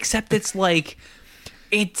 kind of. Except it's like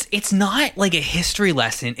it's not like a history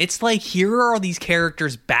lesson. It's like here are all these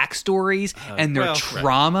characters' backstories and their well,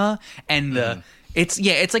 trauma and the.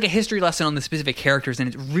 It's like a history lesson on the specific characters,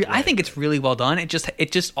 and I think it's really well done. It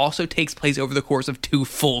just also takes place over the course of 2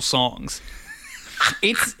 full songs.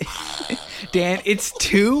 It's Dan. It's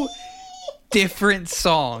 2 different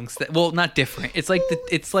songs that not different. It's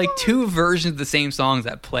like 2 versions of the same songs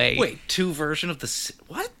that play. Wait, 2 version of the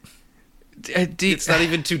what? It's not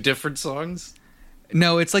even 2 different songs.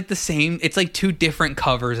 No, it's like the same. It's like 2 different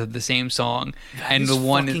covers of the same song, and the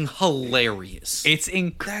one fucking hilarious. It's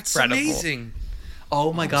incredible. That's amazing.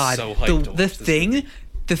 Oh my god! so hyped to watch the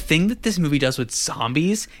this thing that this movie does with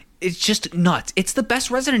zombies, it's just nuts. It's the best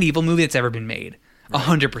Resident Evil movie that's ever been made.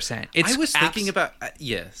 100%. I was thinking about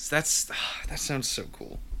yes. That sounds so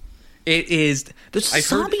cool. It is. There's a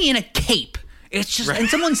zombie in a cape. It's just, and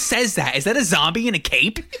someone says that. Is that a zombie in a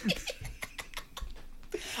cape?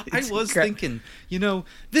 I was thinking,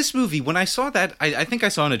 this movie, when I saw that, I think I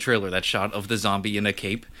saw in a trailer that shot of the zombie in a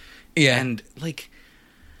cape. Yeah. And,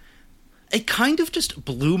 it kind of just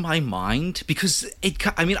blew my mind because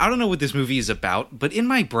I don't know what this movie is about, but in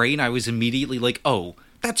my brain, I was immediately like, oh,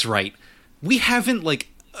 that's right. We haven't,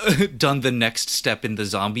 done the next step in the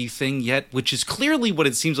zombie thing yet, which is clearly what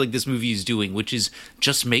it seems like this movie is doing, which is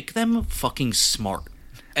just make them fucking smart.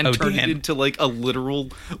 And turn it into, a literal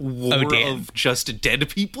war of just dead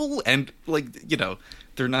people. And,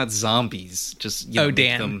 they're not zombies. Just, make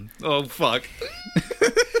them... Oh, fuck.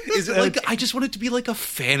 Is it I just want it to be like a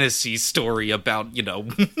fantasy story about,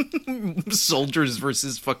 soldiers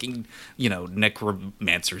versus fucking,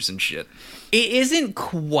 necromancers and shit. It isn't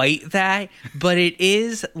quite that, but it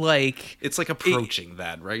is like... It's approaching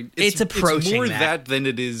that, right? It's approaching more that than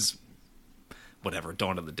it is... Whatever,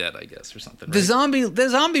 Dawn of the Dead, I guess, or something. Right? The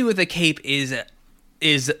zombie with a cape is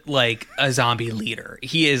like a zombie leader.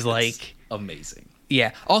 He is amazing.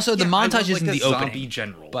 Yeah. Also, the montage isn't the opening. Zombie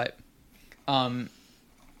general, but right.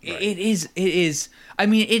 it is. I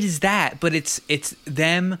mean, it is that, but it's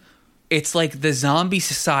them. It's like the zombie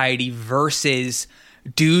society versus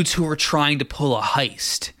dudes who are trying to pull a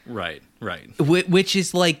heist. Right. Which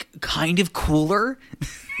is kind of cooler.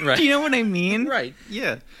 Right. Do you know what I mean? Right.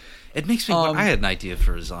 Yeah. It makes me. I had an idea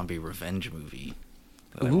for a zombie revenge movie.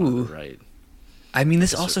 Ooh. Right. I mean,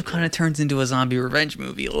 this also kind of turns into a zombie revenge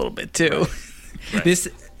movie a little bit too. Right.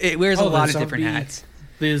 It wears a lot of different hats.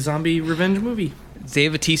 The zombie revenge movie.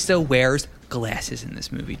 Dave Bautista wears glasses in this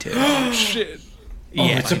movie too. Oh shit!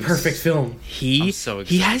 Yeah, it's a perfect film. I'm so excited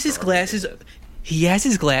he has his glasses. He has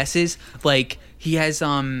his glasses. He has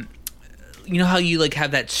you know how you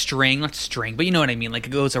have that string, not string, but you know what I mean. It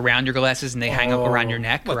goes around your glasses and they hang up around your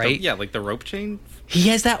neck, right? The rope chain. He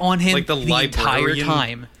has that on him the entire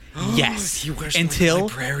time. Yes, he wears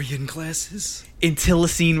librarian glasses until a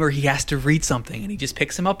scene where he has to read something, and he just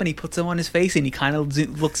picks them up and he puts them on his face, and he kind of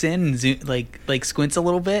looks in and like squints a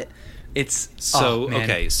little bit. It's so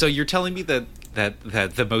okay. So you're telling me that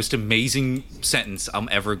the most amazing sentence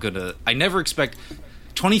I never expect.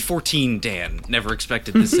 2014 Dan never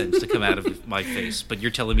expected this sentence to come out of my face, but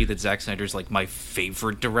you're telling me that Zack Snyder's my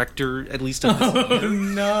favorite director, at least of this year?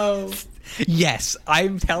 No. Yes,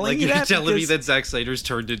 I'm telling you that. You're telling me that Zack Snyder's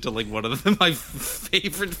turned into one of my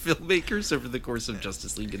favorite filmmakers over the course of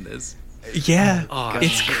Justice League in this. Yeah, oh,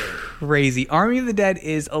 it's crazy. Army of the Dead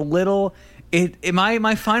is a little.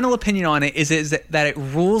 My final opinion on it is that it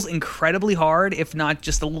rules incredibly hard, if not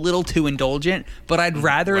just a little too indulgent. But I'd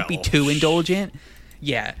rather it be too indulgent.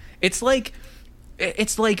 Yeah, it's like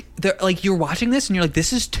you're watching this and you're like,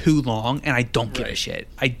 this is too long, and I don't give a shit.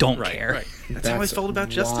 I don't care. Right. That's how I felt about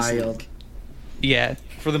Justice League. Yeah,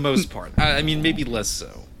 for the most part. I mean, maybe less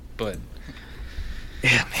so, but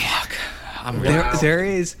yeah, man. There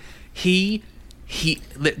is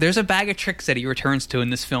there's a bag of tricks that he returns to in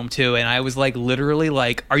this film too, and I was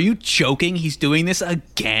literally are you joking? He's doing this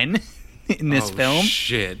again in this film?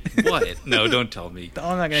 Shit! What? No, don't tell me.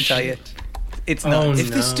 I'm not gonna tell you. It's not. If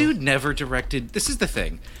this dude never directed, this is the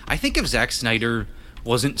thing. I think if Zack Snyder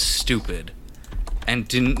wasn't stupid and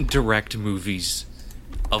didn't direct movies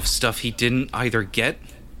of stuff he didn't either get,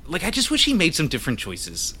 I just wish he made some different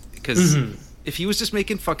choices. Because if he was just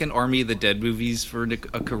making fucking Army of the Dead movies for a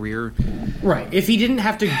career, right? If he didn't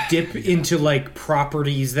have to dip into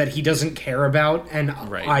properties that he doesn't care about, and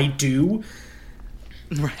I do,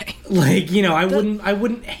 right? I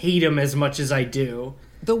wouldn't hate him as much as I do.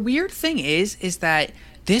 The weird thing is that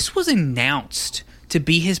This was announced to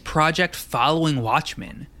be his project following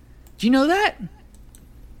Watchmen. Do you know that?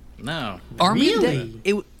 No. Army of the Really?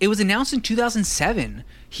 Dead. It was announced in 2007.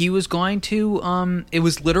 He was going to. It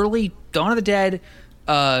was literally Dawn of the Dead,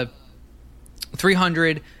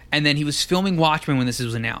 300, and then he was filming Watchmen when this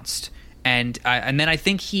was announced. And then I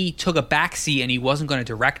think he took a backseat and he wasn't going to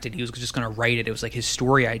direct it. He was just going to write it. It was like his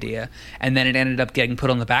story idea, and then it ended up getting put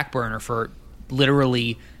on the back burner for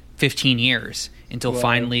literally 15 years until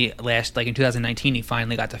finally in 2019 he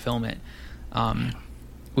finally got to film it,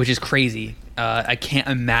 which is crazy. I can't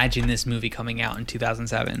imagine this movie coming out in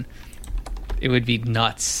 2007. It would be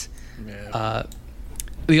nuts. Yeah.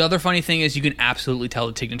 The other funny thing is you can absolutely tell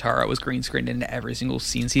that Tig Notaro was green screened into every single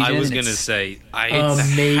scene he's I in. was and gonna it's- say, it has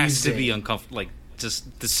to Amazing. be uncomfortable. Like,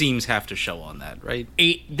 just the seams have to show on that, right?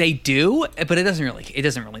 They do, but it doesn't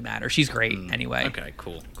really matter. She's great anyway. Okay,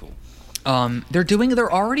 cool.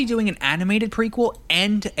 They're already doing an animated prequel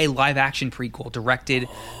and a live action prequel directed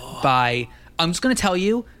by. I'm just going to tell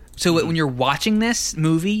you. So when you're watching this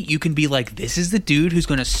movie, you can be like, "This is the dude who's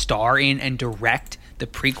going to star in and direct the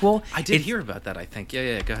prequel." I did hear about that. I think.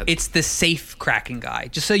 Yeah. Go ahead. It's the safe cracking guy.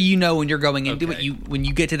 Just so you know, when you're going into Okay. it, when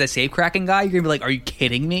you get to the safe cracking guy, you're gonna be like, "Are you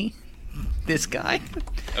kidding me? This guy?"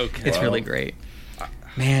 okay. It's really great,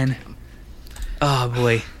 man. Oh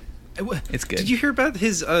boy. It's good. Did you hear about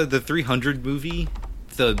his the 300 movie?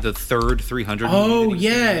 The third 300 movie? Oh that he's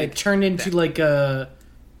yeah, gonna it make? turned into like a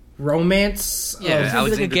romance. Yeah, like a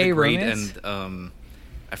Alexander gay the Great romance? and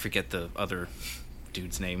I forget the other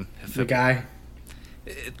dude's name. the guy.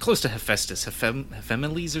 Close to Hephaestus,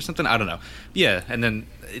 Hephameles or something. I don't know. Yeah, and then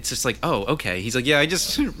it's just like, oh, okay. He's like, yeah, I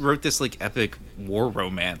just wrote this like epic war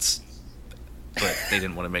romance, but they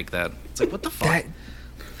didn't want to make that. It's like, what the fuck? That-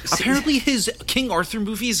 Apparently, his King Arthur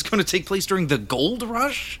movie is going to take place during the Gold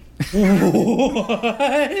Rush. What?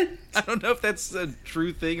 I don't know if that's a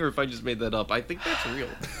true thing or if I just made that up. I think that's real.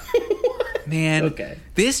 Man, Okay.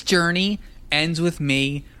 This journey ends with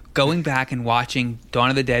me going back and watching Dawn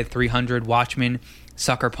of the Dead 300, Watchmen,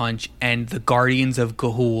 Sucker Punch, and The Guardians of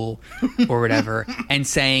Ga'Hoole, or whatever, and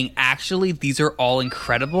saying, actually, these are all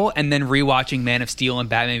incredible, and then rewatching Man of Steel and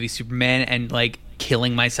Batman v Superman and, like,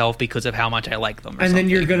 killing myself because of how much I like them. Or And then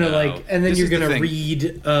you're something. gonna No. like, and then This you're is the gonna thing. read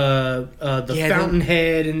the Yeah,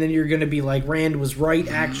 Fountainhead, and then you're gonna be like, Rand was right,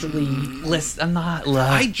 actually. Listen, I'm not.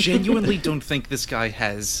 I genuinely don't think this guy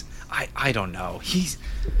has. I don't know.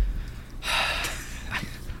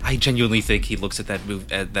 I genuinely think he looks at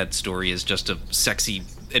that story as just a sexy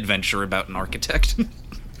adventure about an architect,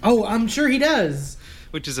 Oh, I'm sure he does.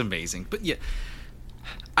 which is amazing. But yeah,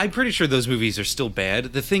 I'm pretty sure those movies are still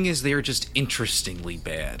bad. The thing is, they are just interestingly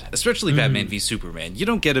bad. Especially Batman v Superman. You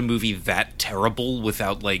don't get a movie that terrible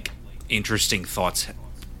without like interesting thoughts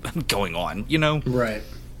going on. You know? Right.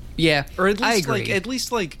 Yeah, Or at I least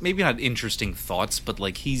agree. like maybe not interesting thoughts, but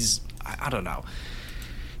like I don't know.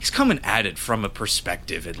 He's coming at it from a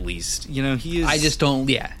perspective, at least. You know, he is. I just don't.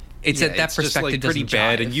 Yeah, it's yeah, that it's just, perspective like, pretty doesn't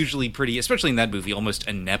bad jive. and usually pretty, especially in that movie, almost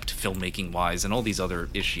inept filmmaking wise, and all these other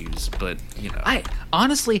issues. But you know, I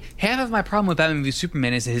honestly, half of my problem with Batman v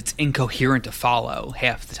Superman is that it's incoherent to follow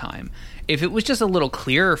half the time. If it was just a little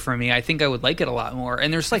clearer for me, I think I would like it a lot more.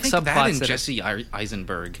 And there's like I think that subplots and that Jesse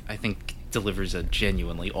Eisenberg, I think, delivers a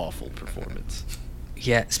genuinely awful performance.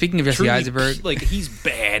 yeah. Speaking of Jesse Truly, Eisenberg, like he's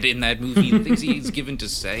bad in that movie. The things he's given to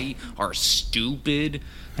say are stupid,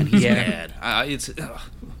 and he's Yeah. bad.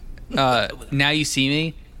 Now You See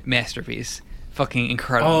Me, masterpiece, fucking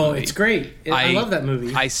incredible. Oh, movie. it's great. I love that movie.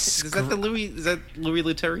 Is that Louis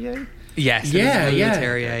Leterrier? Yes, Yeah, it is yeah.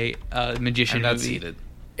 Louis Leterrier, magician I've not movie. seen it.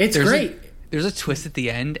 it's There's great. There's a twist at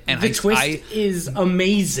the end, and The twist is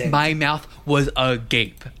amazing. my mouth was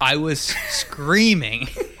agape. I was screaming.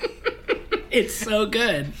 It's so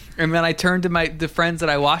good. And then I turned to the friends that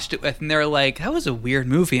I watched it with, and they were like, "That was a weird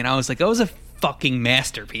movie," and I was like, "That was a fucking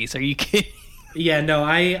masterpiece." Are you kidding? Yeah, no,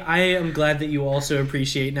 I am glad that you also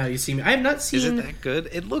appreciate Now You See Me. I have not Is seen. it that good?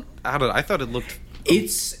 It looked. I don't know. I thought it looked.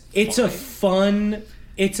 It's a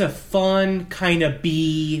fun kind of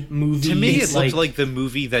B movie. To me, It's it looked like the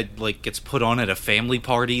movie that like gets put on at a family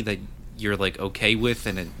party that you're like okay with,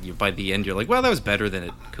 and by the end you're like, well, that was better than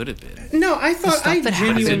it could have been. No, I thought stuff I that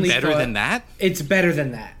happens- Is it genuinely better thought than that? It's better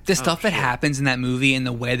than that. The stuff that happens in that movie and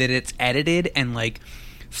the way that it's edited and like,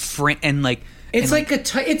 It's like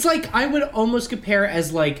it's like I would almost compare it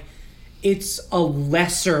as like it's a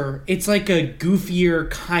lesser, it's like a goofier,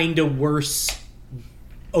 kind of worse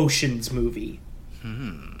Ocean's movie.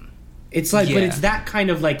 It's like, but Yeah. it's that kind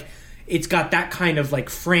of like, it's got that kind of like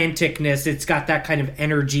franticness. It's got that kind of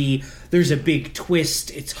energy. There's a big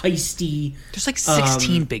twist. It's heisty. there's like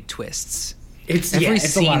 16 big twists. It's Every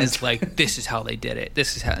it's a lot scene of is like, this is how they did it.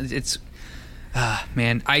 This is how it's.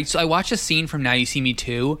 Man, I watched a scene from Now You See Me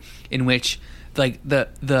Too, in which like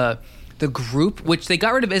the group, which they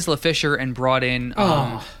got rid of Isla Fisher and brought in.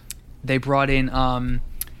 They brought in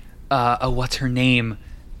what's her name?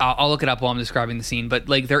 I'll look it up while I'm describing the scene. But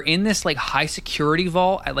like they're in this like high security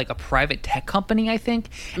vault at like a private tech company, I think,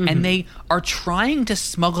 and they are trying to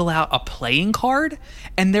smuggle out a playing card,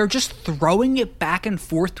 and they're just throwing it back and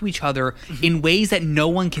forth to each other in ways that no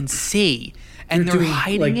one can see, and they're doing,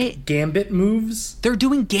 hiding like, it. gambit moves. They're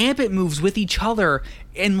doing gambit moves with each other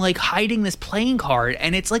and like hiding this playing card,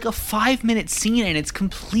 and it's like a 5-minute scene, and it's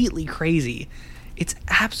completely crazy. It's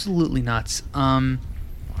absolutely nuts.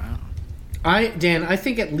 Dan, I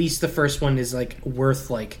think at least the first one is like worth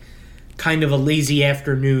like kind of a lazy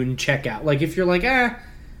afternoon checkout. Like if you're like, I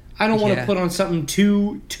don't want to Yeah. put on something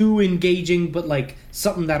too engaging, but like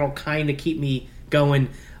something that'll kind of keep me going.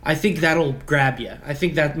 I think that'll grab you. I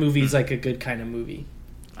think that movie is like a good kind of movie.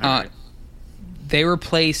 They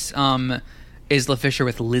replace Isla Fisher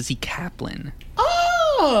with Lizzie Kaplan.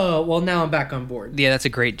 Oh, well now I'm back on board. Yeah, that's a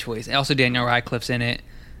great choice. Also, Daniel Radcliffe's in it,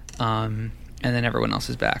 and then everyone else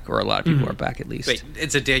is back, or a lot of people are back at least. Wait,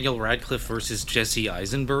 it's a Daniel Radcliffe versus Jesse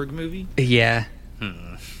Eisenberg movie? Yeah. I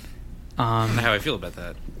don't know how I feel about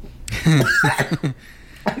that.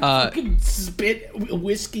 Fucking spit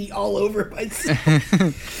whiskey all over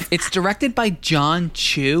myself. It's directed by John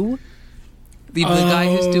Chu, the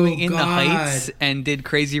guy who's doing In the God. Heights and did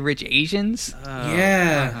Crazy Rich Asians.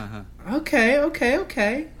 Yeah.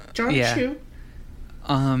 Okay. John Yeah.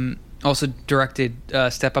 Chu. Also directed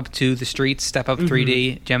Step Up 2, The Streets, Step Up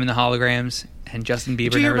 3D, Gem and the Holograms, and Justin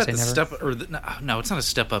Bieber Did you hear Never about Say the Never. Step or no, it's not a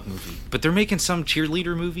Step Up movie, but they're making some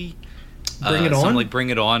cheerleader movie. Bring It On? Some like Bring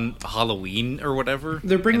It On Halloween or whatever.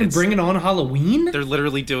 They're And it's- Bring It On Halloween? They're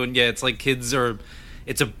literally doing it's like kids are.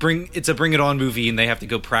 It's a Bring It On movie, and they have to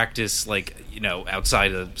go practice like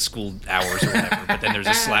outside of school hours or whatever. But then there's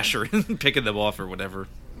a slasher picking them off or whatever.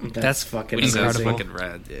 That's fucking Which sounds incredible. fucking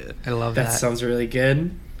rad. Yeah. I love That that. sounds really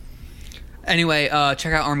good. Anyway,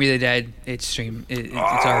 check out Army of the Dead. It's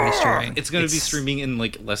already streaming. It's going to be streaming in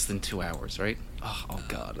like less than 2 hours, right? Oh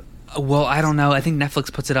god. Well, I don't know. I think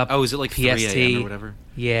Netflix puts it up. Oh, is it like 3 a.m. or whatever?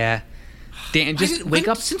 Yeah. Dan, just wake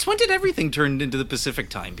up. Since when did everything turn into the Pacific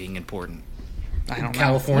time being important? I don't know. When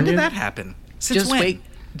California? did that happen? Since when?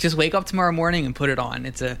 Just wake up tomorrow morning and put it on.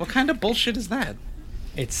 It's What kind of bullshit is that?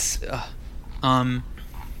 yeah.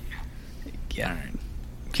 All right.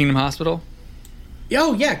 Kingdom Hospital.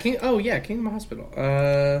 Kingdom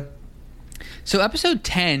Hospital. So episode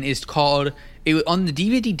 10 is called on the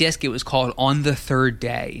DVD disc. It was called On the Third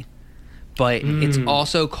Day, but it's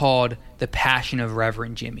also called The Passion of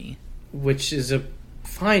Reverend Jimmy. Which is a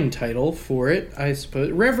fine title for it, I suppose.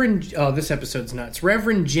 This episode's nuts.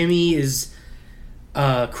 Reverend Jimmy is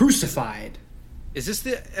crucified. Is this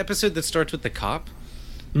the episode that starts with the cop?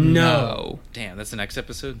 No. Damn, that's the next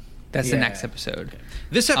episode. That's the Yeah. next episode.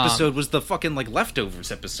 This episode was the fucking like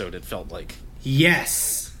leftovers episode. It felt like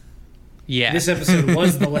Yes. Yeah. This episode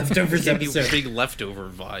was the leftovers gave me episode. big leftover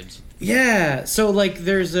vibes. Yeah, so like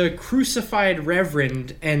there's a crucified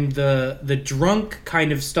reverend and the drunk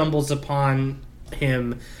kind of stumbles upon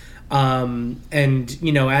him, and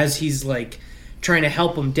as he's like trying to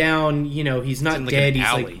help him down, he's not In like dead. an He's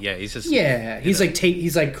alley. like Yeah, he's just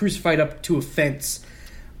he's like crucified up to a fence,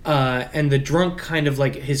 and the drunk kind of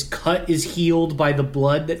like his cut is healed by the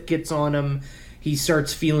blood that gets on him. He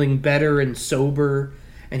starts feeling better and sober.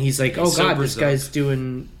 And he's like, "Oh God, this guy's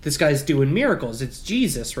doing miracles. It's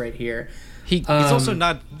Jesus right here." He's also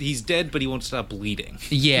not. He's dead, but he won't stop bleeding.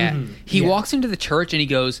 Yeah. He Yeah. walks into the church and he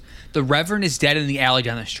goes, "The Reverend is dead in the alley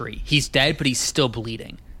down the street. He's dead, but he's still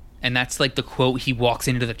bleeding." And that's like the quote he walks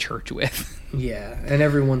into the church with. Yeah, and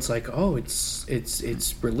everyone's like, "Oh, it's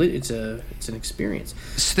an experience."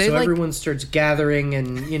 So So, they, like- everyone starts gathering,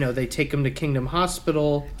 and they take him to Kingdom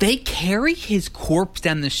Hospital. They carry his corpse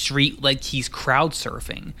down the street like he's crowd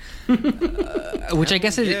surfing. Which I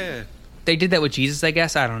guess Yeah. they did that with Jesus, I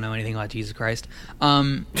guess. I don't know anything about Jesus Christ.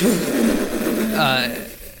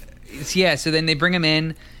 Yeah, so then they bring him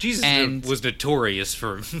in. Jesus and was notorious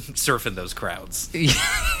for surfing those crowds.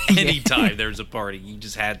 Anytime there was a party,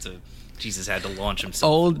 Jesus had to launch himself.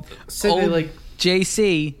 old So they, old like-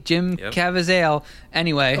 JC, Jim Yep. Caviezel.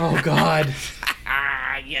 Anyway. Oh God!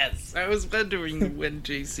 Yes, I was wondering when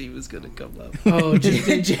JC was gonna come up. Oh,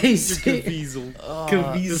 JC Caviezel.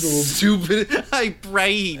 Caviezel. Stupid. I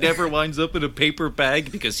pray he never winds up in a paper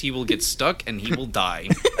bag because he will get stuck and he will die.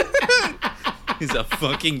 Is a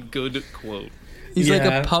fucking good quote. He's like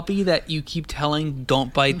Yeah. a puppy that you keep telling,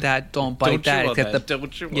 "Don't bite that, don't bite Don't that." chew on Except that. the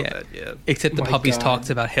Don't chew on yeah. that. Yeah. except the My puppy's God. talks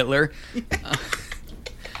about Hitler.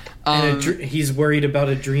 And he's worried about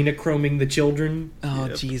adrenochroming the children. Oh,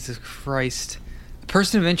 Yep. Jesus Christ.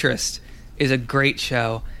 Person of Interest is a great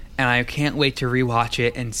show, and I can't wait to rewatch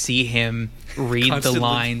it and see him read Constantly. the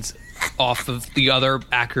lines off of the other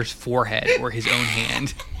actor's forehead or his own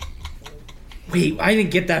hand. Wait, I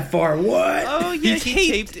didn't get that far. What? Oh yeah, He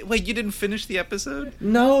he taped- taped. Wait, you didn't finish the episode?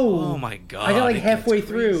 No. Oh my God, I got like it gets halfway crazy.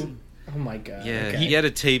 through. Oh my god. Yeah, okay. he had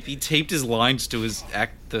a tape. He taped his lines to his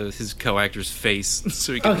co-actor's face,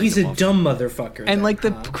 so he could Oh, read he's them a off. dumb motherfucker. And then, like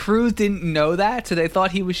the huh? crew didn't know that, so they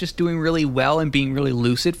thought he was just doing really well and being really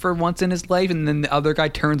lucid for once in his life. And then the other guy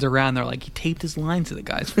turns around, they're like, he taped his lines to the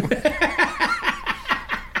guy's forehead.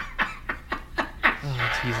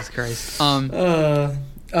 Oh, Jesus Christ. Yeah,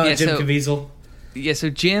 Jim so- Caviezel. Yeah, so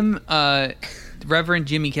Jim, Reverend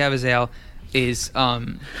Jimmy Caviezel is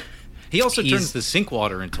He also he's- turns the sink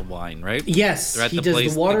water into wine, right? Yes, They're at he the does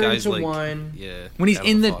place, the water guy's into like- wine. Yeah. when he's out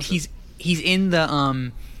in of the faucet. he's in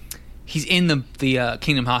the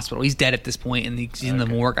Kingdom Hospital. He's dead at this point, and he's in the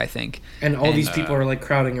morgue, I think. And all And, these people are like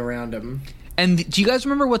crowding around him. And do you guys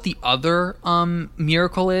remember what the other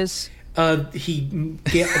miracle is? He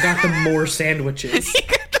got them more sandwiches.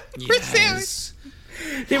 Yes.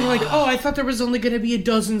 They were like, "Oh, I thought there was only going to be a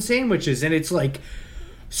dozen sandwiches," and it's like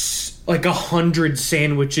 100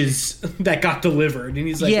 sandwiches that got delivered. And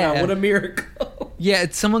he's like, Yeah. "Wow, what a miracle!" Yeah,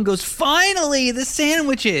 someone goes, "Finally, the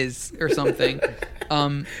sandwiches," or something,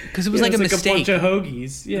 because it was like a it's mistake. a bunch of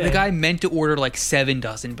hoagies. Yeah, The guy meant to order like 7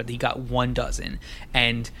 dozen, but he got 1 dozen.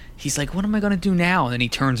 And he's like, what am I going to do now? And then he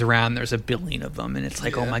turns around, and there's 1 billion of them. And it's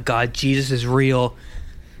like, oh my God, Jesus is real.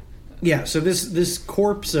 Yeah, so this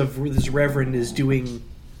corpse of this reverend is doing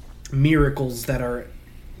miracles that are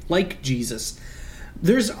like Jesus.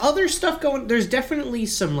 There's other stuff going. There's definitely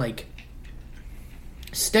some like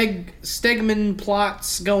Stegman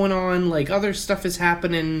plots going on. Like other stuff is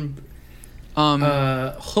happening.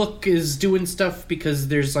 Hook is doing stuff because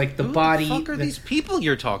there's like the Who body. the fuck are that- these people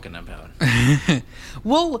you're talking about?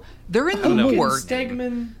 Well, they're in the know. morgue.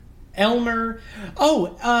 Stegman, Elmer.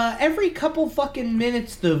 Oh, every couple fucking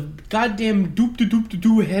minutes, the goddamn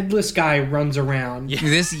doop-de-doop-de-doo headless guy runs around.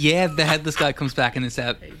 The headless guy comes back in this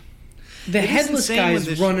app. The It is headless insane guy when is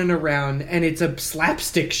this- running around, and it's a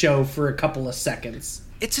slapstick show for a couple of seconds.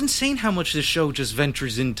 It's insane how much this show just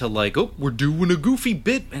ventures into like, oh, we're doing a goofy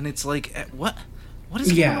bit, and it's like, what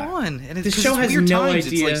is Yeah. going on? And it's, This 'cause show it's has weird no times.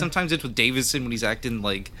 It's idea. like sometimes it's with Davison when he's acting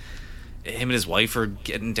like him and his wife are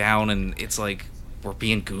getting down, and it's like we're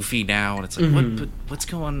being goofy now, and it's like, what's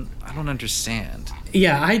going? I don't understand.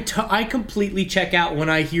 Yeah, I completely check out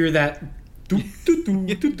when I hear that.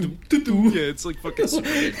 Doop-de-doo-de-doop-de-doo. it's like fucking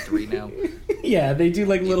Superman 3 now. Yeah, they do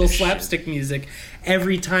like little this shit. slapstick music.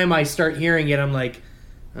 Every time I start hearing it, I'm like,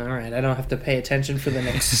 all right, I don't have to pay attention for the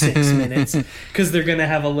next 6 minutes because they're gonna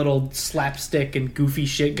have a little slapstick and goofy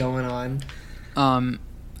shit going on.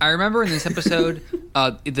 I remember in this episode,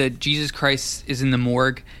 the Jesus Christ is in the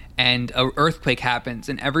morgue, and an earthquake happens,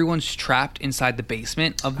 and everyone's trapped inside the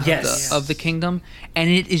basement of the kingdom, and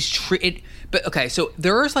it is But okay, so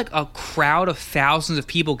there is like a crowd of thousands of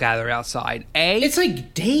people gathered outside. It's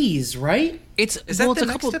like days, right? It's Is that well, the it's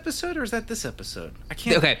a next couple. episode or is that this episode? I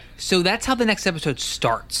can't. Okay, so that's how the next episode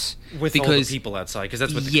starts With all the people outside, because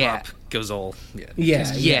that's what the Yeah. cop goes all. Yeah,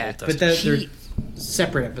 Yeah, but they're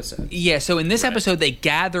separate episodes. Yeah, so in this episode, they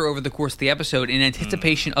gather over the course of the episode in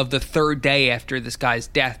anticipation of the 3rd day after this guy's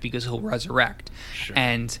death because he'll resurrect. Sure.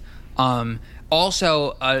 And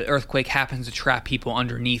also, an earthquake happens to trap people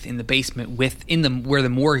underneath in the basement where the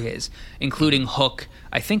morgue is, including Hook.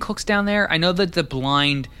 I think Hook's down there. I know that the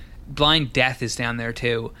blind Death is down there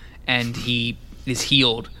too, and he is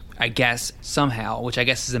healed, I guess, somehow, which I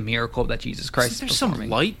guess is a miracle that Jesus Christ Isn't there is some performing.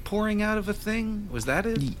 light pouring out of a thing? Was that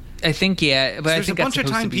it? I think, yeah, but I There's think a that's bunch of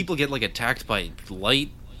supposed to time be- people get like attacked by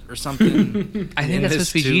light or something. I think in that's this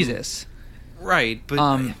supposed to be too. Jesus. Right, but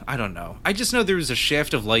I don't know. I just know there was a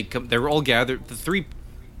shaft of light. They were all gathered.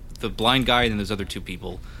 The blind guy and then those other 2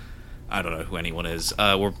 people. I don't know who anyone is.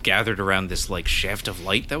 Were gathered around this like shaft of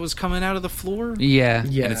light that was coming out of the floor. Yeah.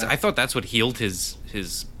 Yeah. And I thought that's what healed his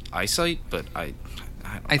eyesight, but I don't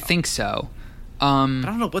know. I think so. I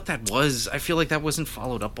don't know what that was. I feel like that wasn't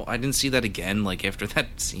followed up. I didn't see that again, like after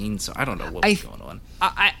that scene. So I don't know what was going on.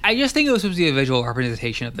 I just think it was supposed to be a visual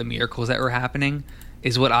representation of the miracles that were happening,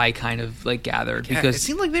 is what I kind of like gathered. Yeah, because it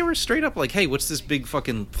seemed like they were straight up like, "Hey, what's this big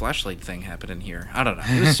fucking flashlight thing happening here?" I don't know.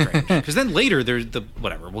 It was strange. Because then later there's the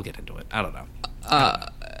whatever. We'll get into it. I don't know. I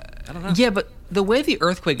don't know. yeah, but the way the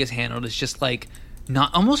earthquake is handled is just like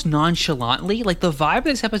not almost nonchalantly. Like, the vibe of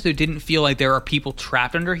this episode didn't feel like there are people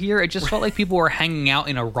trapped under here. It just felt like people were hanging out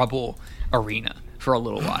in a rubble arena for a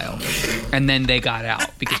little while, and then they got out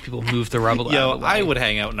because people moved the rubble out Yo, of the way. I would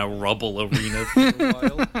hang out in a rubble arena for a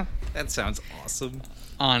while. That sounds awesome.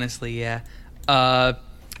 Honestly, yeah.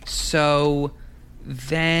 So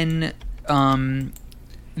then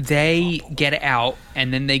they get out,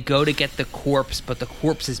 and then they go to get the corpse, but the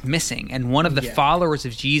corpse is missing. And one of the followers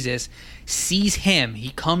of Jesus sees him.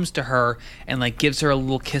 He comes to her and like gives her a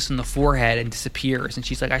little kiss on the forehead and disappears. And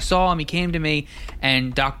she's like, I saw him. He came to me.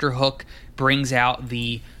 And Dr. Hook brings out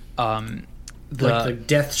the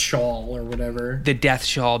death shawl or whatever. The death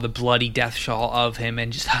shawl, the bloody death shawl of him,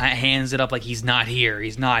 and just hands it up like he's not here.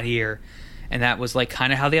 He's not here. And that was like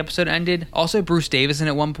kind of how the episode ended. Also, Bruce Davison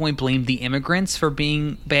at one point blamed the immigrants for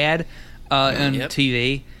being bad on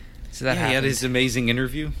TV. So that He happened. had his amazing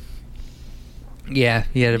interview. Yeah,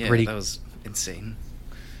 he had a pretty. That was insane.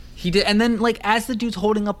 He did, and then like as the dude's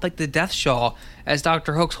holding up like the death shawl, as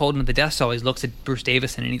Dr. Hook's holding up the death shawl, he looks at Bruce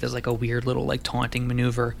Davison and he does like a weird little like taunting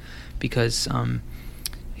maneuver because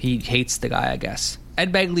he hates the guy, I guess.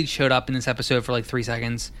 Ed Begley showed up in this episode for like 3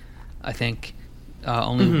 seconds, I think.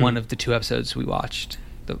 Only one of the 2 episodes we watched.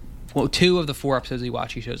 2 of the 4 episodes we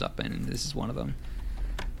watched, he shows up in, and this is one of them.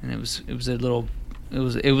 And it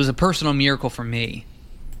was a personal miracle for me.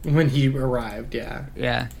 When he arrived, yeah.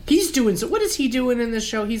 Yeah. He's doing so. What is he doing in this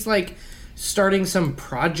show? He's like starting some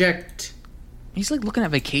project. He's like looking at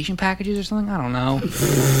vacation packages or something. I don't know.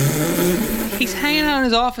 He's hanging out in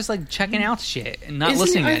his office, like checking out shit and not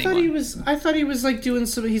listening to anyone. I thought he was like doing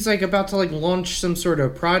some. He's like about to like launch some sort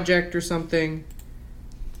of project or something.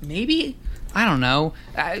 Maybe, I don't know.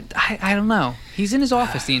 I don't know. He's in his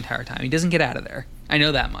office the entire time. He doesn't get out of there. I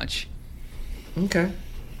know that much. Okay.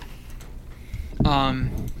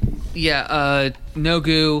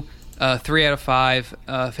 Nogu, 3 out of 5.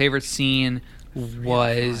 Favorite scene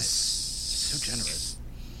was So generous.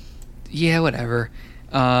 Yeah, whatever.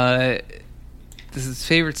 His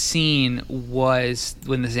favorite scene was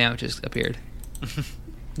when the sandwiches appeared.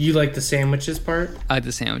 You like the sandwiches part? I like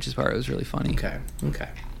the sandwiches part. It was really funny. Okay.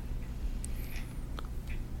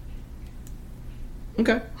 I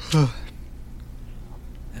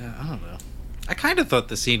don't know. I kind of thought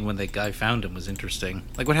the scene when the guy found him was interesting.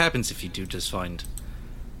 Like, what happens if you do just find,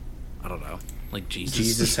 I don't know, like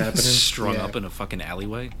Jesus happening? strung Yeah. up in a fucking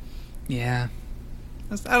alleyway? Yeah.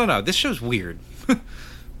 I don't know. This show's weird.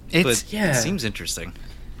 It's But it seems interesting.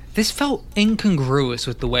 This felt incongruous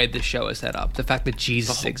with the way the show is set up. The fact that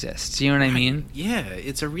Jesus exists. You know what I mean? Yeah,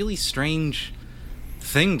 it's a really strange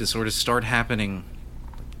thing to sort of start happening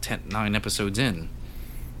 9 episodes in.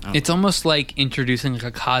 It's almost like introducing like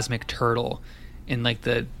a cosmic turtle in like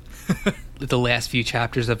the last few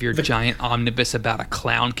chapters of your giant omnibus about a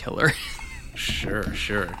clown killer. Sure.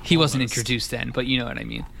 He wasn't Almost. introduced then, but you know what I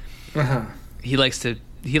mean. Uh-huh. He likes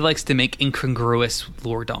to make incongruous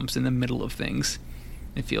lore dumps in the middle of things.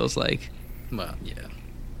 It feels like, Well, yeah.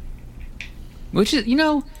 which is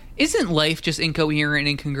isn't life just incoherent and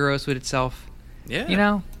incongruous with itself? Yeah. You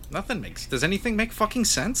know? Does anything make fucking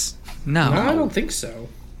sense? No. No, I don't think so.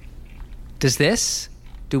 Does this?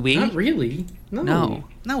 Do we? Not really. No.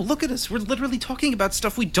 No, look at us. We're literally talking about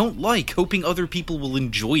stuff we don't like, hoping other people will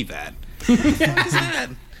enjoy that. What is that?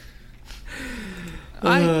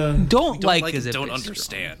 I don't Don't like like is and a don't bit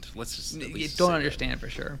understand. Let's just strong. at You least don't say that. understand for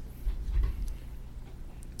sure.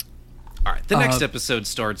 All right, the next episode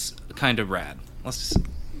starts kind of rad. Let's just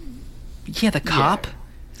Yeah, the cop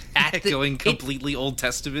going completely Old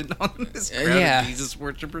Testament on this crowd yeah. of Jesus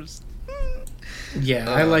worshippers. Yeah,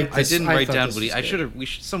 I like I this. didn't write thought down this what he. was I good. should have.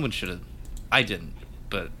 Someone should have. I didn't,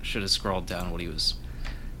 but should have scrawled down what he was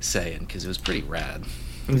saying because it was pretty rad.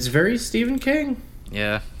 It's very Stephen King.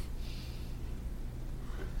 Yeah.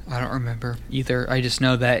 I don't remember either. I just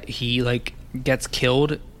know that he like gets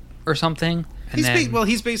killed or something, and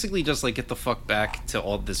He's basically just like, get the fuck back to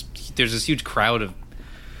all this. There's this huge crowd of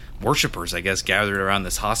worshippers, I guess, gathered around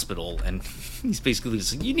this hospital, and he's basically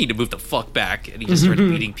just like, you need to move the fuck back, and he just starts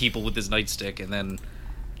beating people with his nightstick, and then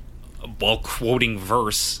while quoting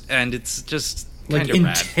verse, and it's just Like kind of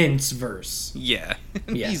rad. intense verse. Yeah.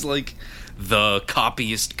 Yeah. He's like the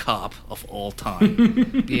copyist cop of all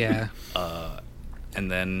time. yeah. And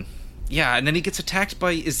then he gets attacked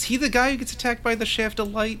by... Is he the guy who gets attacked by the shaft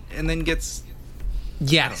of light and then gets...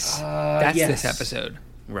 Yes, that's yes. this episode.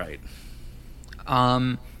 Right.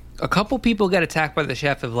 A couple people get attacked by the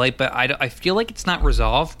shaft of light, but I feel like it's not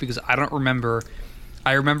resolved because I don't remember.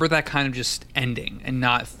 I remember that kind of just ending and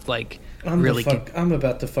not like I'm really. I'm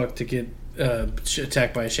about to get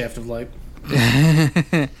attacked by a shaft of light.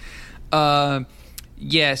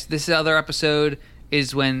 Yes, this other episode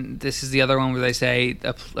is when this is the other one where they say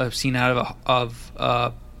a scene out of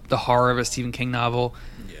the horror of a Stephen King novel.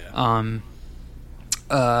 Yeah.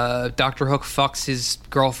 Dr. Hook fucks his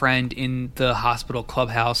girlfriend in the hospital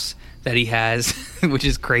clubhouse that he has, which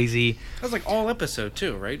is crazy. That was like all episode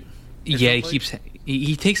too, right? Yeah,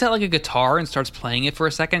 he takes out like a guitar and starts playing it for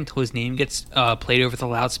a second until his name gets played over the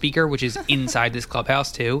loudspeaker, which is inside this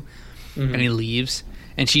clubhouse too. And he leaves,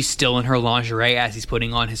 and she's still in her lingerie as he's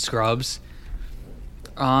putting on his scrubs.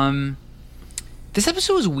 This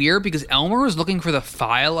episode was weird because Elmer was looking for the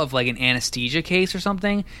file of like an anesthesia case or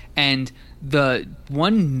something, and the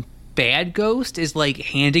one bad ghost is like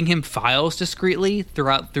handing him files discreetly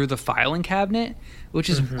through the filing cabinet, which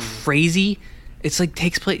is crazy. It's like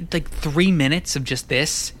takes place like 3 minutes of just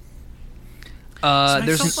this. I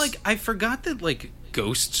felt like I forgot that like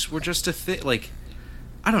ghosts were just a thing. Like,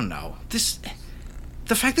 I don't know,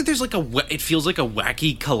 the fact that there's like it feels like a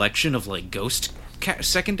wacky collection of like ghost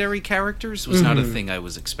secondary characters was not a thing I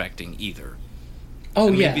was expecting either. Oh,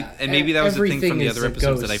 and yeah. Maybe that was the thing from the Everything other is a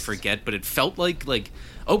episodes that I ghost. forget, but it felt like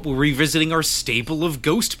oh, we're revisiting our stable of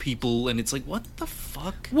ghost people, and it's like, what the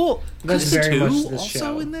fuck? well, That's Chris very much too this also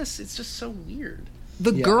show. in this. It's just so weird.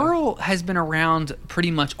 the Yeah. girl has been around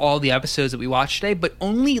pretty much all the episodes that we watched today, but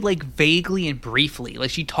only like vaguely and briefly.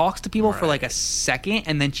 Like she talks to people for like a second,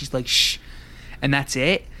 and then she's like, "Shh," and that's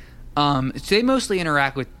it. So they mostly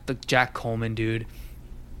interact with the Jack Coleman dude,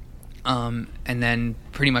 and then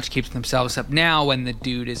pretty much keeps themselves up. Now, when the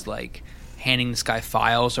dude is like handing this guy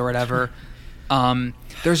files or whatever,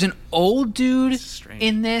 there's an old dude Strange.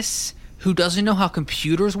 in this who doesn't know how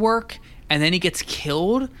computers work, and then he gets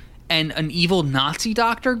killed. And an evil Nazi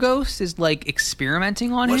doctor ghost is like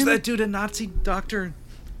experimenting on Was him. that dude a Nazi doctor?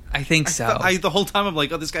 I think so. The whole time I'm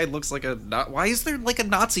like, oh, this guy looks like why is there like a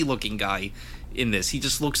Nazi looking guy in this? He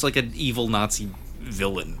just looks like an evil Nazi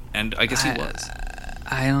villain, and I guess he was.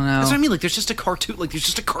 I don't know. That's what I mean. Like, there's just a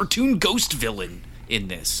cartoon ghost villain in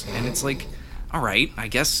this, and it's like, all right, I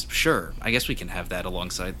guess I guess we can have that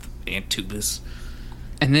alongside Aunt Tubis.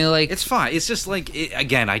 And they like It's fine. It's just like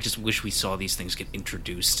again, I just wish we saw these things get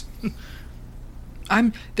introduced.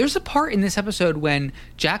 there's a part in this episode when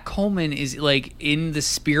Jack Coleman is like in the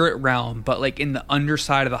spirit realm, but like in the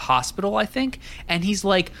underside of the hospital, I think. And he's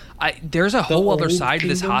like, there's a whole other old side to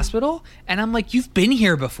this kingdom? hospital. And I'm like, you've been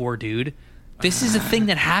here before, dude. This is a thing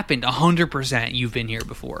that happened 100%. You've been here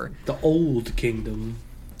before. The old kingdom.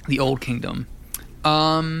 The old kingdom.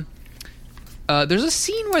 There's a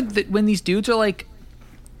scene where when these dudes are like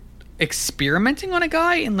experimenting on a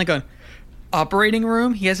guy in like a operating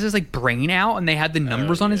room. He has his like brain out, and they had the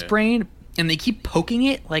numbers on his yeah. brain, and they keep poking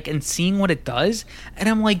it like and seeing what it does. And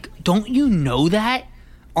I'm like, don't you know that?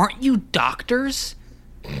 Aren't you doctors?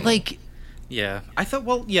 Like, Yeah, I thought.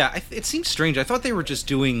 Well, yeah, it seems strange. I thought they were just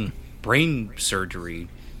doing brain surgery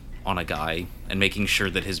on a guy and making sure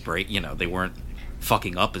that his brain, they weren't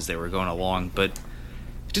fucking up as they were going along. But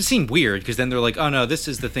it just seemed weird because then they're like, "Oh no, this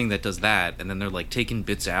is the thing that does that," and then they're like taking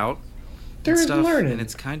bits out. They're and stuff, learning. and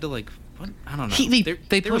it's kind of like, what? I don't know. They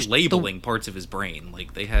they were pushed labeling parts of his brain,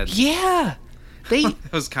 like they had. yeah, they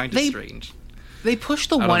That was kind of strange. they push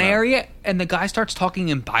the don't one know. area, and the guy starts talking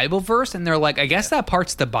in Bible verse, and they're like, I guess that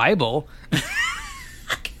part's the Bible.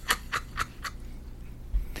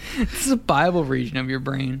 This is a Bible region of your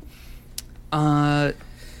brain. I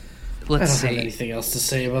Let's don't have see. anything else to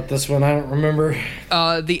say about this one. I don't remember.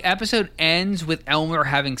 The episode ends with Elmer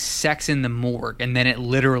having sex in the morgue, and then it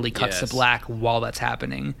literally cuts Yes. to black while that's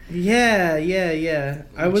happening. Yeah.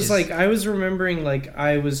 I was is- I was remembering, like,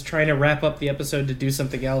 I was trying to wrap up the episode to do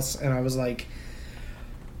something else, and I was like,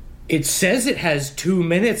 it says it has 2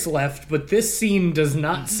 minutes left, but this scene does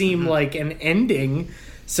not seem like an ending,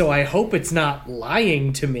 so I hope it's not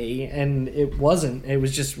lying to me, and it wasn't. It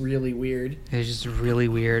was just really weird. It was just really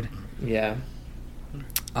weird. Yeah.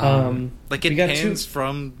 Like we it got pans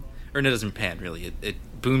from, or no, it doesn't pan really. It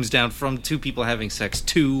booms down from two people having sex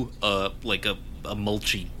to like a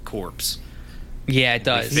mulchy corpse. Yeah, it They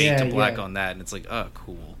does. fade to Yeah, black yeah. on that, and it's like, oh,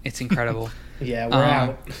 cool. It's incredible. Yeah, we're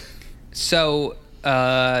out. So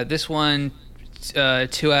this one,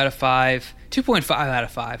 2 out of 5, 2.5 out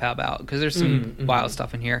of 5. How about? Because there's some wild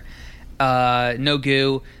stuff in here. No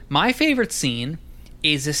goo. My favorite scene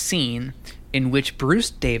is a scene in which Bruce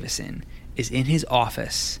Davison is in his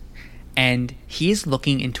office, and he is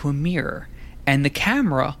looking into a mirror, and the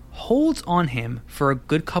camera holds on him for a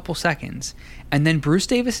good couple seconds, and then Bruce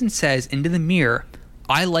Davison says into the mirror,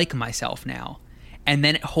 "I like myself now." And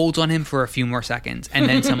then it holds on him for a few more seconds, and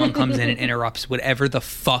then someone comes in and interrupts whatever the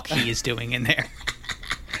fuck he is doing in there.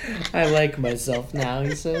 I like myself now,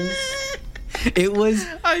 he says. It was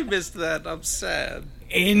I missed that. I'm sad.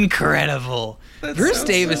 incredible. That Bruce sounds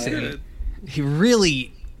Davison, so good. he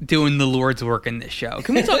really doing the Lord's work in this show.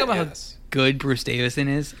 Can we talk about Yes. how good Bruce Davison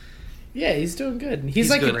is? Yeah, he's doing good. He's, He's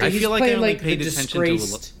like good. I he's feel like I playing only like the paid attention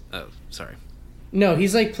disgraced. to. Oh, sorry. No,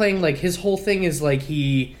 he's like playing like his whole thing is like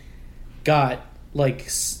he got like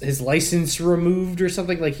his license removed or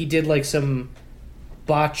something. Like he did like some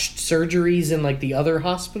botched surgeries in like the other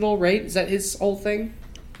hospital, right? Is that his whole thing?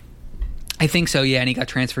 I think so, yeah, and he got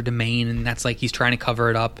transferred to Maine, and that's like he's trying to cover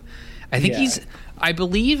it up. I think Yeah. I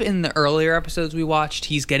believe in the earlier episodes we watched,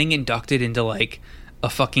 he's getting inducted into like a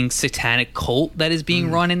fucking satanic cult that is being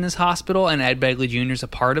run in this hospital, and Ed Begley Jr. is a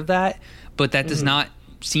part of that, but that does not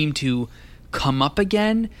seem to come up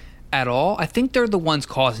again at all. I think they're the ones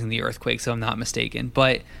causing the earthquake, so I'm not mistaken.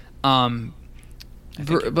 But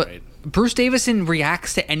you're right. Bruce Davison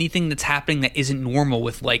reacts to anything that's happening that isn't normal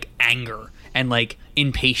with like anger and like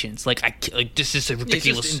impatience. Like this is a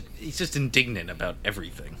ridiculous. He's just indignant about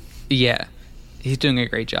everything. Yeah, he's doing a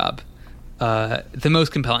great job. The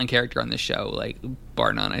most compelling character on this show, like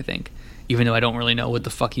bar none, I think. Even though I don't really know what the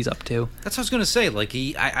fuck he's up to. That's what I was gonna say. Like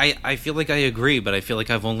I feel like I agree, but I feel like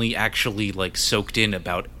I've only actually like soaked in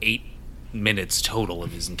about 8 minutes total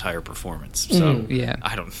of his entire performance. So Yeah.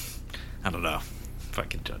 I don't know if I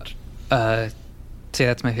can judge. Say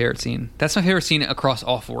that's my favorite scene. That's my favorite scene across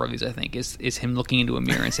all 4 of these. I think is him looking into a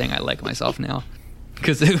mirror and saying, "I like myself now,"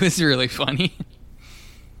 because it was really funny.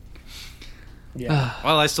 Yeah.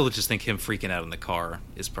 Well, I still just think him freaking out in the car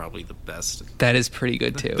is probably the best. That is pretty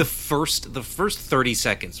good too. The first 30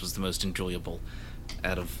 seconds was the most enjoyable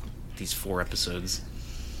out of these 4 episodes.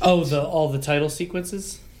 Oh, all the title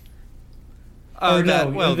sequences. I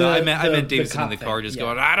the meant Davidson cop in the thing, car just yeah.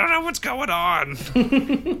 going, I don't know what's going on.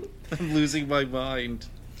 I'm losing my mind.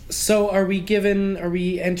 So are we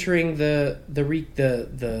entering the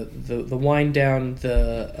wind down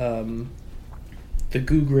the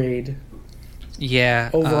goo grade Yeah.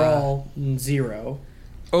 overall 0.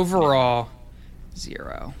 Overall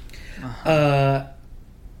 0. Out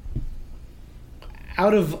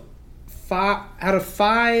of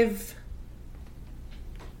 5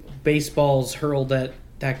 baseballs hurled at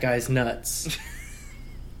that guy's nuts.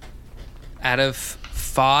 Out of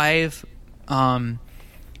 5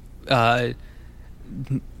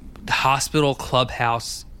 hospital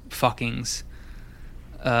clubhouse fuckings,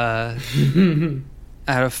 out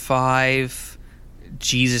of 5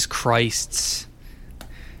 Jesus Christs,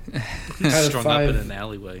 Out of Strung up 5 in an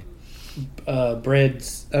alleyway.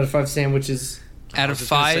 breads, out of 5 sandwiches, out I of was just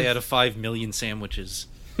gonna say 5 out of 5 million sandwiches.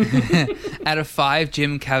 out of 5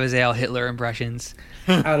 Jim Caviezel Hitler impressions.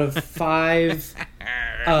 out of 5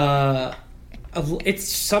 it's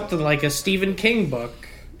something like a Stephen King book.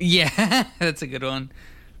 Yeah, that's a good one.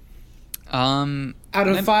 Out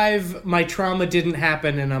of 5, my trauma didn't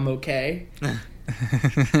happen and I'm okay. I'm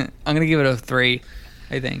gonna give it a 3,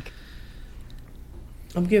 I think.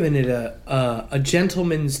 I'm giving it a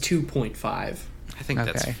gentleman's 2.5. I think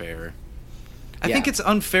that's Okay. fair. I Yeah. think it's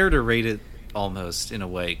unfair to rate it almost in a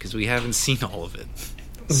way because we haven't seen all of it.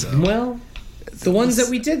 So, Well, the ones that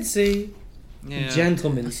we did see, yeah.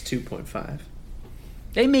 gentleman's 2.5.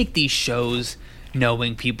 They make these shows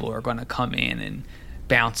knowing people are gonna come in and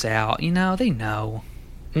bounce out. You know, they know.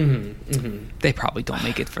 They probably don't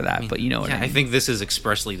make it for that, but you know what Yeah, I mean. I think this is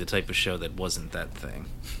expressly the type of show that wasn't that thing.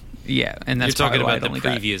 Yeah, and that's You're talking probably why about it the only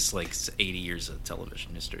got- previous 80 years of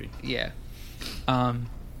television history. Yeah.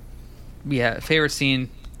 Yeah, favorite scene,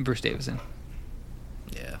 Bruce Davison.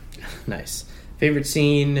 Yeah. Nice. Favorite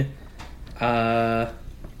scene,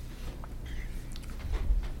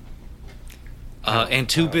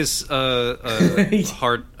 Antubis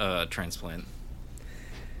heart transplant.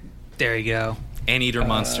 There you go. Anteater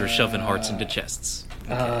monster shoving hearts into chests.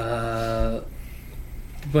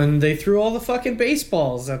 when they threw all the fucking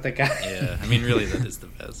baseballs at the guy. Yeah, I mean, really, that is the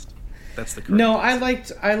best. That's the correct No,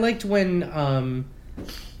 answer. I liked when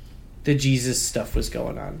the Jesus stuff was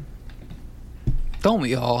going on. Don't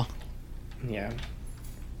we all? Yeah,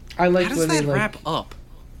 I liked How does when they that like wrap up?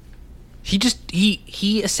 He just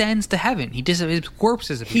he ascends to heaven. He just his corpse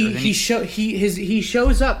disappears. he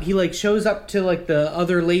shows up. He like shows up to like the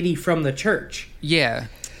other lady from the church. yeah,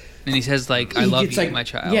 and he says like, "I He love gets, you, like, my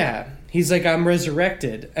child." Yeah, he's like, I'm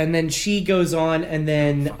resurrected, and then she goes on, and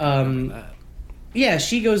then yeah,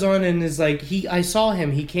 she goes on and is like, I saw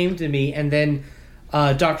him. He came to me, and then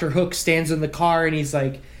Dr. Hook stands in the car, and he's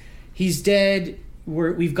like, he's dead.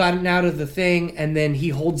 We've gotten out of the thing, and then he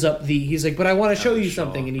holds up he's like, but I want to show the you shawl,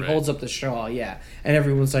 something, and he right. holds up the shawl, yeah, and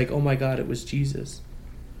everyone's like, oh my god, it was Jesus.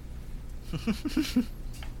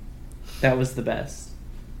 That was the best.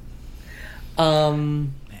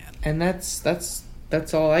 Man. And that's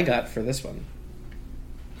all I got for this one.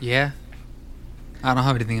 Yeah. I don't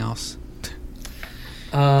have anything else.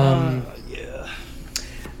 Yeah.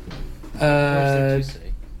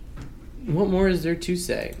 What more is there to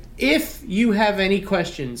say? If you have any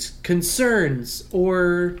questions, concerns,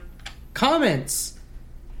 or comments,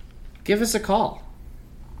 give us a call.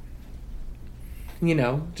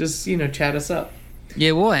 Just chat us up.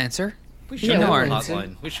 Yeah, we'll answer. We should Yeah, have we'll a answer.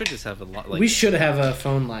 hotline. We should just have a lot. Like, We should have a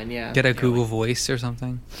phone line, yeah. Get a Google Voice or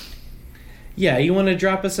something. Yeah, you want to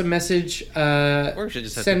drop us a message? or we should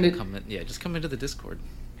just have send people it. come in. Yeah, just come into the Discord.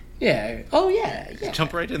 Yeah. Oh yeah. Yeah.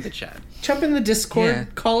 Jump right in the chat. Jump in the Discord. Yeah.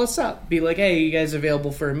 Call us up. Be like, hey, you guys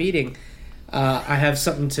available for a meeting? I have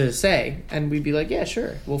something to say, and we'd be like, yeah,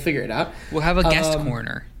 sure, we'll figure it out. We'll have a guest Um,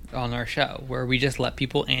 corner on our show where we just let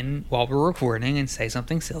people in while we're recording and say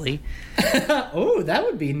something silly. Oh, that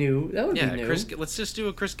would be new. That would Yeah, be new. let's just do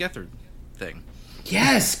a Chris Gethard thing.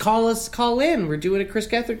 Yes, call in. We're doing a Chris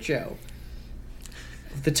Gethard show.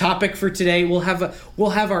 The topic for today, we'll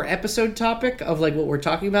have our episode topic of like what we're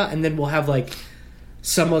talking about, and then we'll have like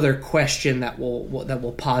some other question that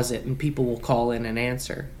we'll posit, and people will call in and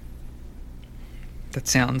answer. That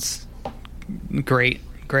sounds great.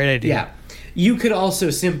 Great idea. Yeah. You could also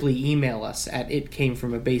simply email us at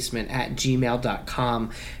itcamefromabasement@gmail.com.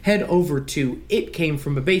 Head over to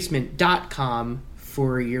itcamefromabasement.com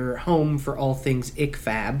for your home for all things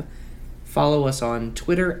ICFAB. Follow us on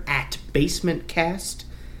Twitter at BasementCast.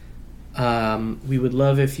 We would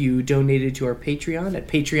love if you donated to our Patreon at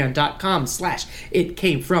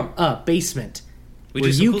patreon.com/itcamefromabasement. We where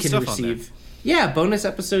do some you cool can stuff on there. receive bonus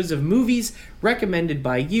episodes of movies recommended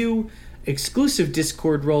by you, exclusive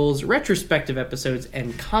Discord roles, retrospective episodes,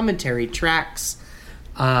 and commentary tracks.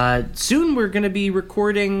 Soon we're going to be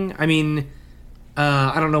recording. I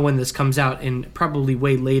don't know when this comes out, and probably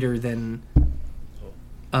way later than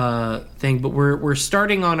thing. But we're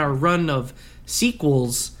starting on our run of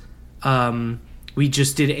sequels. We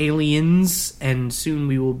just did Aliens, and soon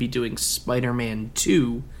we will be doing Spider-Man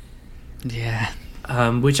 2. Yeah.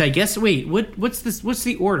 Which I guess, what's this? What's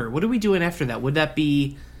the order? What are we doing after that? Would that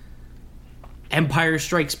be Empire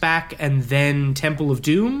Strikes Back and then Temple of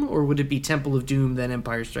Doom, or would it be Temple of Doom then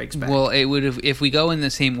Empire Strikes Back? Well, it would have, if we go in the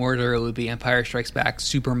same order, it would be Empire Strikes Back,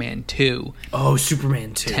 Superman 2, oh,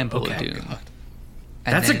 Superman 2. Temple Okay. of Doom. God.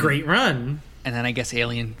 And That's then- a great run. And then I guess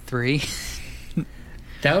Alien 3.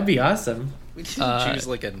 That would be awesome. We didn't choose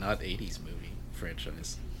like a not 80s movie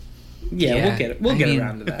franchise. Yeah, Yeah, we'll I get mean-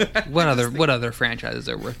 around to that. what other franchises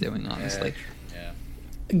are worth doing, honestly?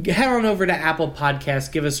 Yeah. Head on over to Apple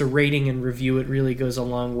Podcasts, give us a rating and review. It really goes a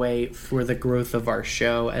long way for the growth of our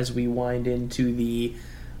show as we wind into the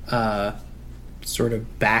sort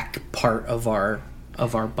of back part of our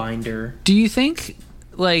binder. Do you think,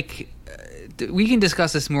 like, we can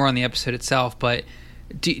discuss this more on the episode itself, but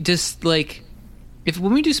just like, if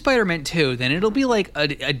when we do Spider-Man 2, then it'll be like a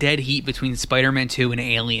dead heat between Spider-Man 2 and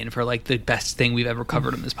Alien for like the best thing we've ever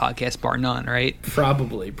covered on this podcast, bar none, right?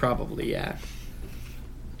 Probably, yeah.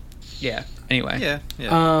 Yeah. Anyway.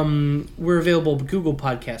 Yeah. We're available on Google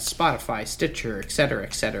Podcasts, Spotify, Stitcher,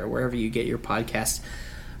 etc., wherever you get your podcasts.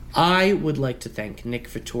 I would like to thank Nick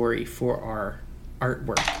Vittori for our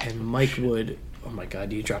artwork, and Mike Wood. Oh my God,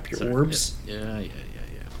 do you drop your Sorry. orbs? Yeah.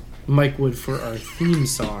 Mike Wood for our theme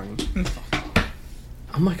song.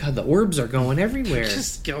 Oh my God, the orbs are going everywhere.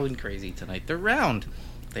 Just going crazy tonight. They're round.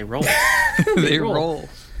 They roll. They roll. roll.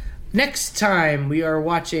 Next time we are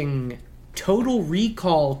watching Total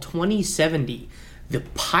Recall 2070, the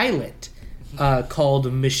pilot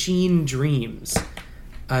called Machine Dreams.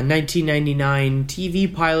 1999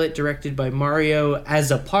 TV pilot directed by Mario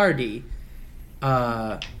Azzopardi.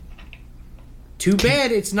 Too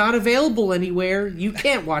bad it's not available anywhere. You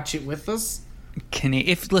can't watch it with us.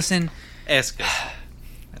 If Ask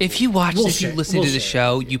us. you watch We'll this, you share- listen we'll to the share.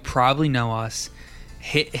 show, you probably know us.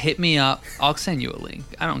 Hit me up. I'll send you a link.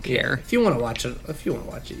 I don't care. If you want to watch it,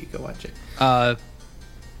 you can watch it.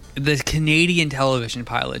 The Canadian television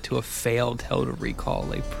pilot to a failed Total Recall,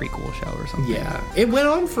 like prequel show or something. Yeah, it went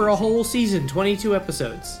on for a whole season, 22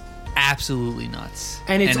 episodes, Absolutely nuts.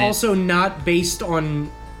 and it's also not based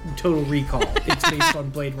on Total Recall. It's based on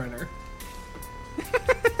Blade Runner.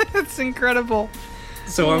 It's incredible.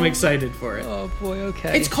 So I'm excited for it. Oh boy,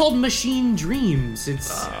 okay. It's called Machine Dreams.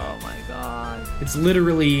 Oh my god. It's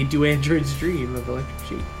literally Do Androids Dream of Electric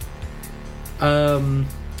Sheep.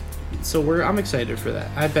 So I'm excited for that.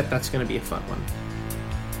 I bet that's gonna be a fun one.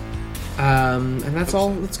 And that's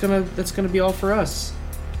all. That's gonna be all for us.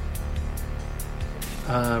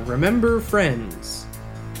 Remember, friends.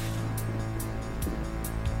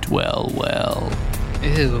 Dwell well.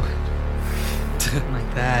 Ew.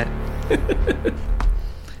 Like that.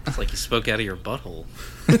 It's like you spoke out of your butthole.